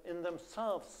neuroligands that in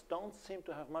themselves don't seem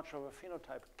to have much of a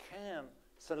phenotype can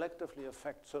selectively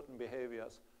affect certain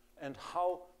behaviors, and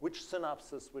which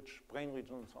synapses, which brain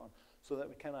regions, and so on, so that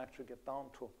we can actually get down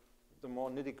to the more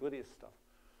nitty-gritty stuff.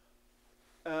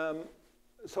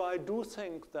 So I do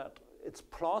think that it's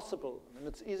plausible, and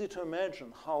it's easy to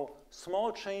imagine how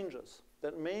small changes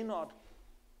that may not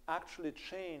actually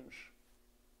change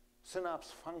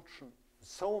synapse function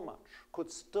so much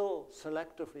could still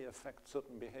selectively affect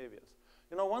certain behaviors.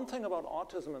 You know, one thing about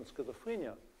autism and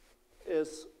schizophrenia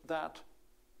is that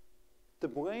the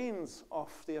brains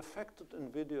of the affected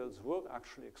individuals work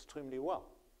actually extremely well.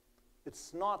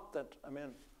 It's not that, I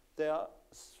mean,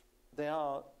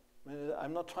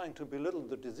 I'm not trying to belittle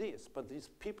the disease, but these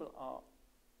people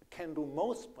can do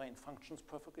most brain functions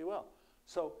perfectly well.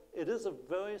 So it is a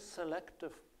very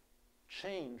selective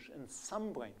change in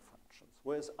some brain functions,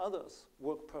 whereas others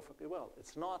work perfectly well.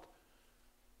 It's not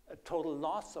a total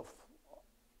loss of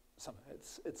something.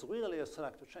 It's really a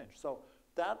selective change. So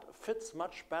that fits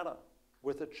much better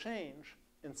with a change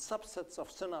in subsets of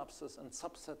synapses and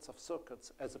subsets of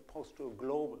circuits as opposed to a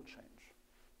global change.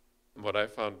 What I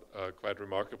found quite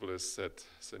remarkable is that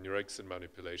the Neurexin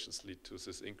manipulations lead to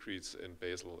this increase in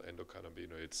basal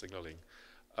endocannabinoid signaling.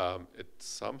 It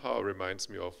somehow reminds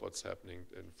me of what's happening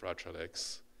in Fragile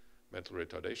X mental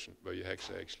retardation, where you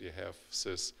actually have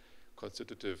this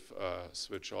constitutive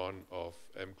switch on of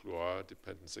mGluR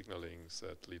dependent signaling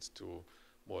that leads to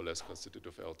more or less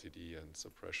constitutive LTD and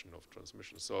suppression of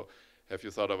transmission. So have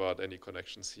you thought about any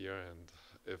connections here, and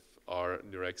if our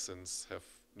Neurexins have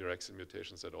Neurexin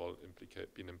mutations at all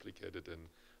been implicated in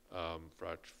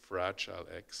Fragile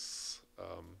X?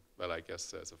 Well, I guess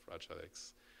there's a Fragile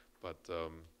X, but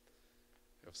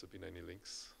have there been any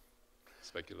links?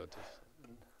 Speculative?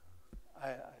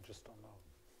 I just don't know.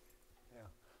 Yeah,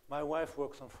 my wife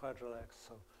works on Fragile X,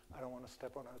 so I don't want to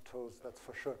step on her toes, that's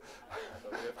for sure.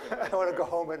 I want to go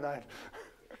home at night.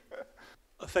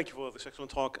 Thank you for this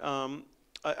excellent talk.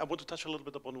 I want to touch a little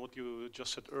bit upon what you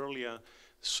just said earlier.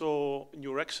 So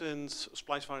neurexins,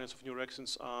 splice variants of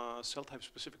neurexins are cell type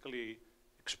specifically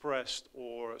expressed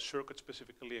or circuit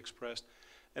specifically expressed.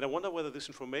 And I wonder whether this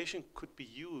information could be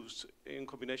used in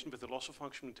combination with the loss of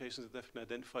function mutations that have been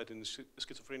identified in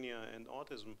schizophrenia and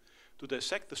autism to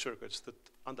dissect the circuits that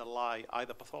underlie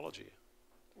either pathology.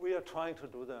 We are trying to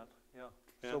do that, yeah.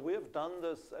 So we have done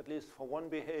this at least for one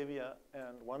behavior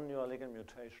and one neuroligand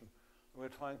mutation. We're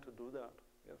trying to do that,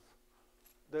 yes.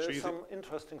 There are some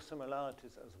interesting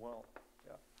similarities as well,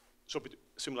 yeah. So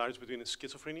similarities between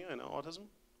schizophrenia and autism?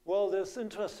 Well, there's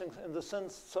interesting in the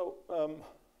sense, so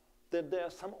that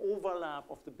there's some overlap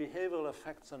of the behavioral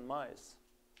effects in mice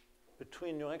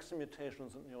between neurexin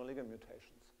mutations and neuroligand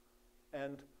mutations.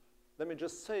 And let me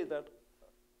just say that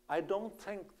I don't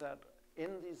think that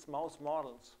in these mouse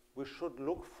models we should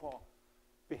look for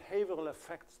behavioral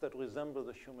effects that resemble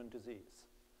the human disease,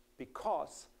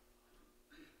 because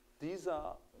these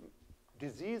are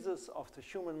diseases of the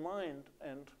human mind,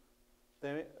 and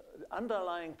the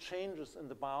underlying changes in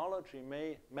the biology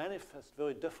may manifest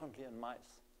very differently in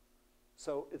mice.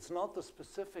 So it's not the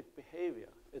specific behavior,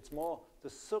 it's more the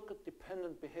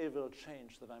circuit-dependent behavioral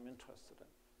change that I'm interested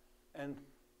in. And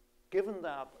given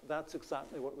that, that's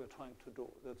exactly what we're trying to do.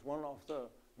 That's one of the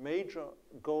major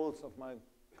goals of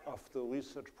the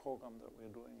research program that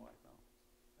we're doing right now.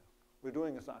 Yeah. We're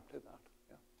doing exactly that,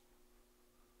 yeah.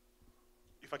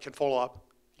 If I can follow up,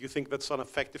 do you think that's an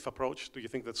effective approach? Do you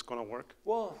think that's going to work?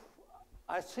 Well,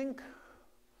 I think,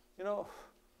 you know,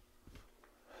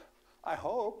 I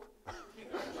hope.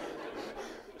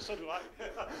 So do I.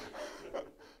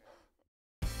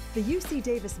 The UC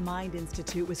Davis Mind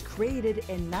Institute was created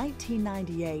in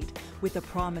 1998 with a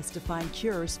promise to find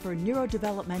cures for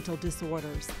neurodevelopmental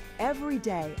disorders. Every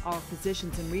day, our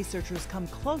physicians and researchers come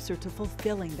closer to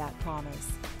fulfilling that promise.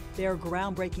 Their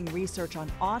groundbreaking research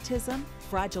on autism,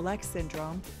 Fragile X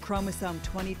syndrome, chromosome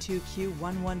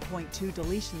 22q11.2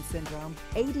 deletion syndrome,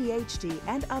 ADHD,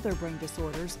 and other brain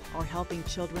disorders are helping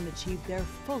children achieve their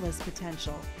fullest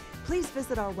potential. Please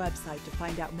visit our website to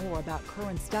find out more about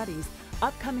current studies,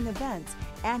 upcoming events,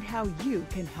 and how you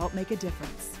can help make a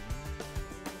difference.